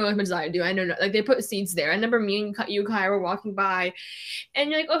idea. You know as much as I do. I know they put seats there. I remember me and you, Kaya, were walking by,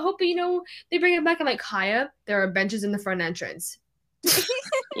 and you're like, I hope they bring it back." I'm like, Kaya, there are benches in the front entrance.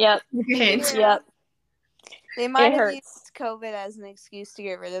 Yep. Hint. Yep. They might have used used COVID as an excuse to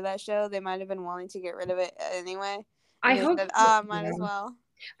get rid of that show. They might have been wanting to get rid of it anyway. I hope said, might as well.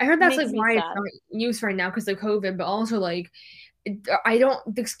 I heard that's like why it's not used right now because of COVID, but also like the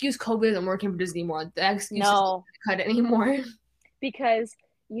excuse COVID isn't working for Disney anymore. The excuse isn't cut anymore. Because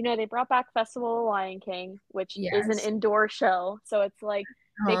they brought back Festival of the Lion King, which is an indoor show, so it's like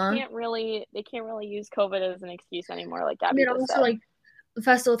they can't really use COVID as an excuse anymore. Like Gabby just said. Like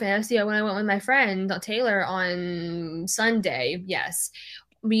Festival of Fantasy, when I went with my friend Taylor on Sunday, yes,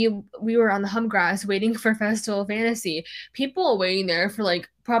 we were on the hum grass waiting for Festival of Fantasy. People are waiting there for like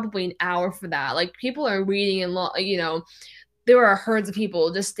probably an hour for that. Like people are waiting and there are herds of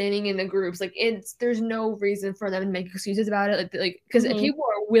people just standing in the groups. Like there's no reason for them to make excuses about it. Like because people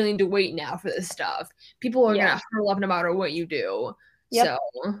are willing to wait now for this stuff. People are gonna hurl up no matter what you do. Yep.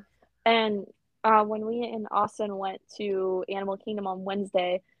 So and when we in Austin went to Animal Kingdom on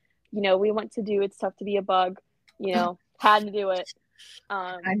Wednesday, we went to do It's Tough to Be a Bug. Had to do it.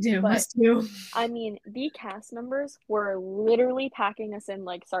 I do, must do. I mean, the cast members were literally packing us in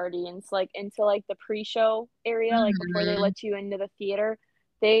like sardines, like into like the pre-show area, like before they let you into the theater.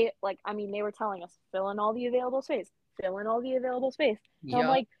 They were telling us fill in all the available space. And I'm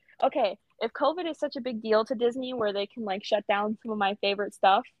like, okay, if COVID is such a big deal to Disney where they can like shut down some of my favorite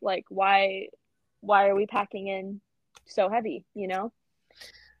stuff, like why are we packing in so heavy,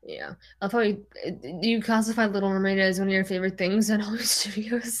 Yeah, I'll probably. Do you classify Little Mermaid as one of your favorite things in Hollywood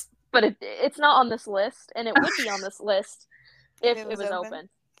Studios? But it's not on this list, and it would be on this list if it was open.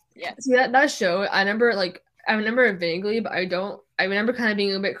 Yeah. See that show, I remember it vaguely, but I remember kind of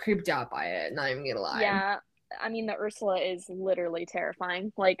being a bit creeped out by it. Not even gonna lie. Yeah, I mean the Ursula is literally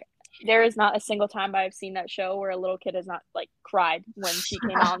terrifying. Like there is not a single time I've seen that show where a little kid has not like cried when she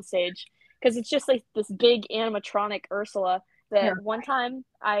came on stage because it's just like this big animatronic Ursula. That one time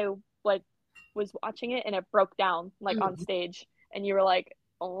I like was watching it and it broke down like on stage and you were like,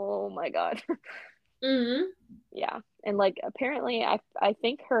 oh my god. Yeah, and like apparently I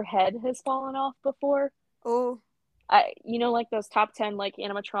think her head has fallen off before. Oh, like those top 10 like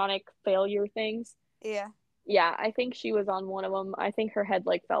animatronic failure things. Yeah, I think she was on one of them. I think her head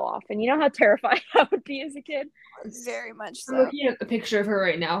like fell off, and you know how terrifying that would be as a kid. Very much so. I'm looking at a picture of her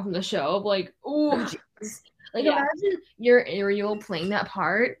right now from the show. Like, oh, like imagine you're Ariel playing that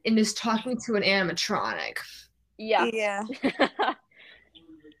part and just talking to an animatronic. Yeah. Yeah.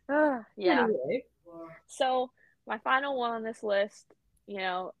 Anyway. So my final one on this list,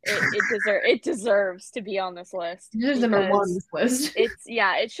 it deserves to be on this list. It is number one on this list.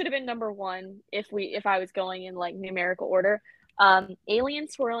 It should have been number one if I was going in like numerical order. Alien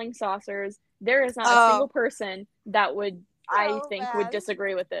swirling saucers. There is not a single person that would would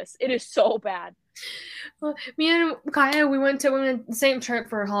disagree with this. It is so bad. Well, me and Kaya, we went the same trip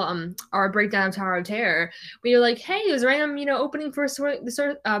for our breakdown of Tower of Terror. We were like, hey, it was random, opening for swirling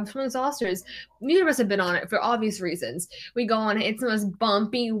saucers. Neither of us have been on it for obvious reasons. We go on it. It's the most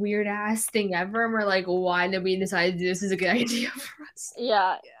bumpy, weird ass thing ever. And we're like, why did we decide this is a good idea for us?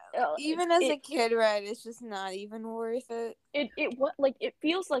 Yeah. Even as a kid ride, it's just not even worth it. It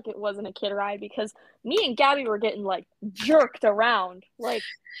feels like it wasn't a kid ride because me and Gabby were getting like jerked around, it's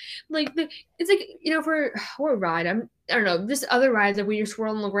like for a ride, I don't know, just other rides that when you're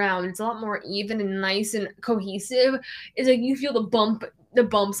swirling on the ground, it's a lot more even and nice and cohesive. It's like you feel the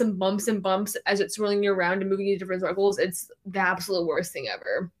bumps and bumps and bumps as it's swirling you around and moving you to different circles. It's the absolute worst thing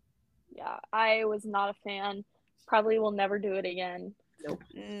ever. Yeah, I was not a fan. Probably will never do it again. Nope.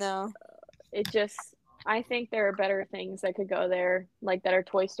 No. I think there are better things that could go there, like that are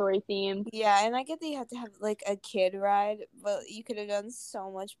Toy Story themed. Yeah, and I get that you have to have like a kid ride, but you could have done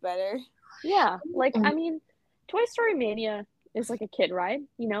so much better. Yeah, I mean, Toy Story Mania is like a kid ride,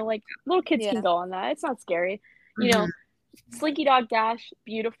 like little kids can go on that. It's not scary. Slinky Dog Dash,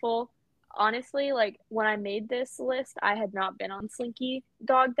 beautiful. Honestly, like when I made this list, I had not been on Slinky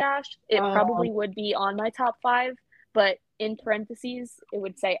Dog Dash. It probably would be on my top 5, but in parentheses, it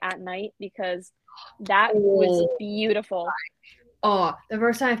would say at night because that was beautiful. Oh, the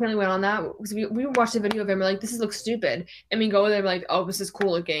first time I finally went on that, because we watched a video of him, we're like, this looks stupid. And we go there, we're like, oh, this is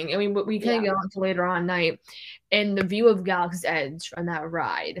cool looking. And we can't get on until later on at night. And the view of Galaxy's Edge on that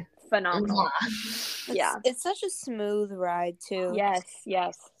ride. Phenomenal. Yeah. It's such a smooth ride, too.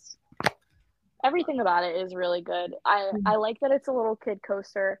 Yes. Everything about it is really good. I like that it's a little kid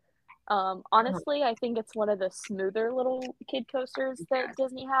coaster. Honestly, I think it's one of the smoother little kid coasters that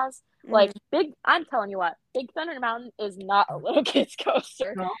Disney has. Like I'm telling you what, Big Thunder Mountain is not a little kid's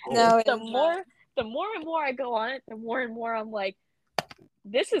coaster. No, the more and more I go on it, the more and more I'm like,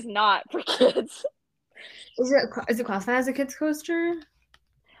 this is not for kids. Is it classified as a kid's coaster?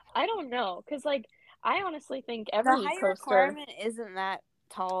 I don't know, because like I honestly think every the height coaster requirement isn't that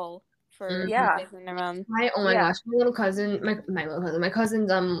tall for taking around. Oh my gosh, my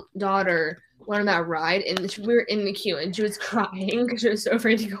cousin's daughter went on that ride, and we were in the queue, and she was crying because she was so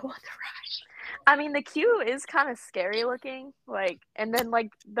afraid to go on the ride. I mean, the queue is kind of scary looking, like, and then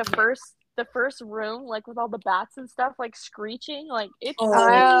like the first room, like with all the bats and stuff, like screeching, like it's.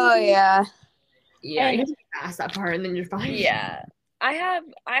 Oh yeah. Yeah, you have to get past that part, and then you're fine. Yeah, I have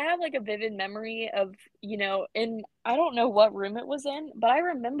like a vivid memory of, in, I don't know what room it was in, but I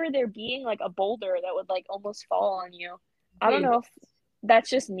remember there being like a boulder that would like almost fall on you. I don't know if that's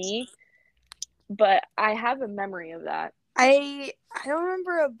just me, but I have a memory of that. I don't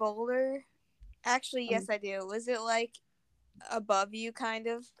remember a boulder. Actually, yes, I do. Was it like above you, kind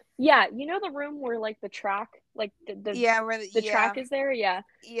of? Yeah, you know the room where like the track, like where the track is there. Yeah.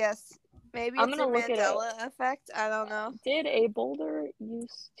 Yes. Maybe I'm it's gonna a look Mandela effect. I don't know. Did a boulder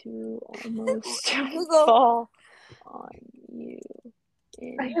used to almost fall on you?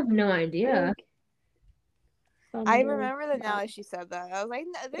 I have no idea. I remember that now as she said that. I was like,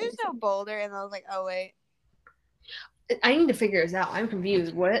 no, there's no boulder. And I was like, oh, wait. I need to figure this out. I'm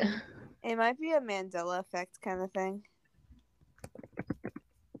confused. What? It might be a Mandela effect kind of thing.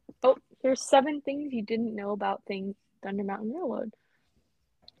 Oh, there's 7 things you didn't know about Thunder Mountain Railroad.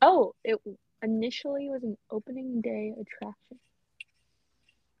 Oh, it initially was an opening day attraction.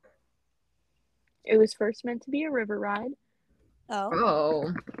 It was first meant to be a river ride.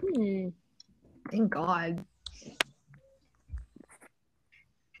 Oh. Thank God.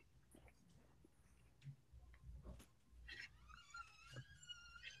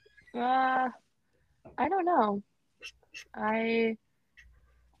 I don't know. I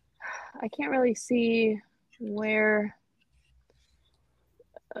can't really see where.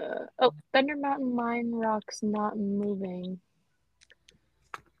 Thunder Mountain Mine Rock's not moving.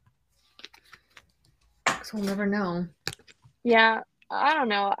 So we'll never know. Yeah, I don't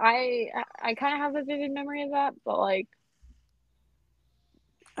know. I kind of have a vivid memory of that, but like,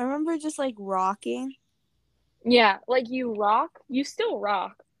 I remember just like rocking. Yeah, like you rock, you still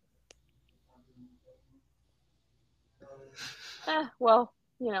rock. Well,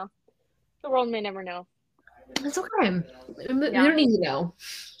 the world may never know. It's okay. We don't need to know.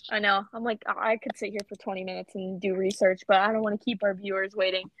 I know. I'm like, I could sit here for 20 minutes and do research, but I don't want to keep our viewers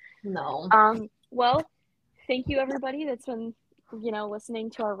waiting. No. Well, thank you everybody that's been, listening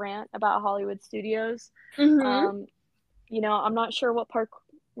to our rant about Hollywood Studios. I'm not sure what park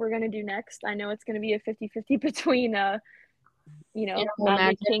we're going to do next. I know it's going to be a 50-50 between,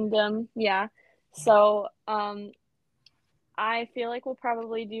 Magic Kingdom. Yeah. So, I feel like we'll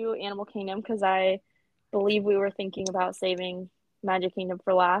probably do Animal Kingdom because I believe we were thinking about saving Magic Kingdom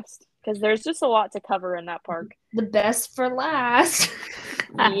for last because there's just a lot to cover in that park. The best for last.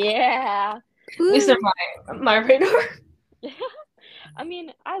 Yeah. At least on my radar. I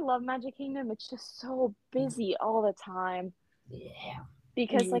mean, I love Magic Kingdom. It's just so busy all the time. Yeah.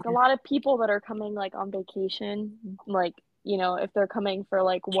 Because like a lot of people that are coming like on vacation, like, if they're coming for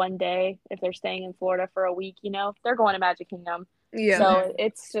like one day, if they're staying in Florida for a week, they're going to Magic Kingdom. Yeah. So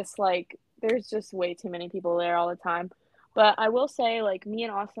it's just like there's just way too many people there all the time. But I will say, like, me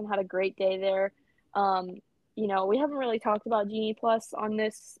and Austin had a great day there. We haven't really talked about Genie Plus on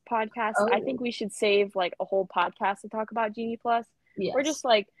this podcast. I think we should save like a whole podcast to talk about Genie Plus. Yes. Or just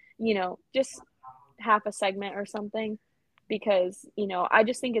like, just half a segment or something, because, I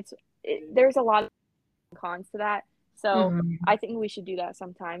just think there's a lot of cons to that. So I think we should do that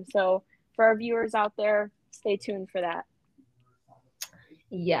sometime. So for our viewers out there, stay tuned for that.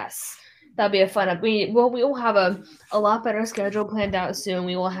 Yes, that'll be a fun. We will have a lot better schedule planned out soon.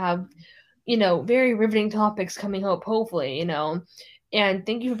 We will have, very riveting topics coming up, hopefully, And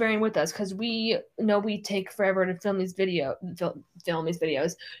thank you for bearing with us because we know we take forever to film these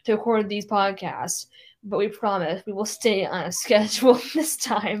videos, to record these podcasts. But we promise we will stay on a schedule this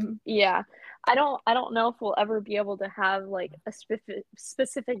time. Yeah. I don't know if we'll ever be able to have like a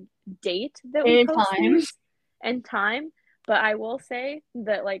specific date that we post these and time, but I will say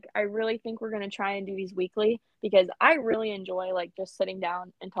that like I really think we're going to try and do these weekly because I really enjoy like just sitting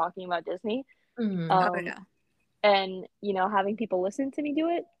down and talking about Disney. And having people listen to me do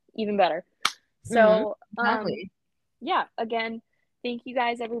it, even better. So yeah, again, thank you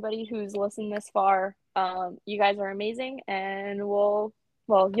guys, everybody who's listened this far. You guys are amazing, and you'll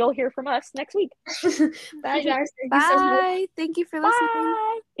hear from us next week. Bye, guys. Bye. Thank you for listening.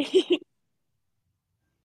 Bye.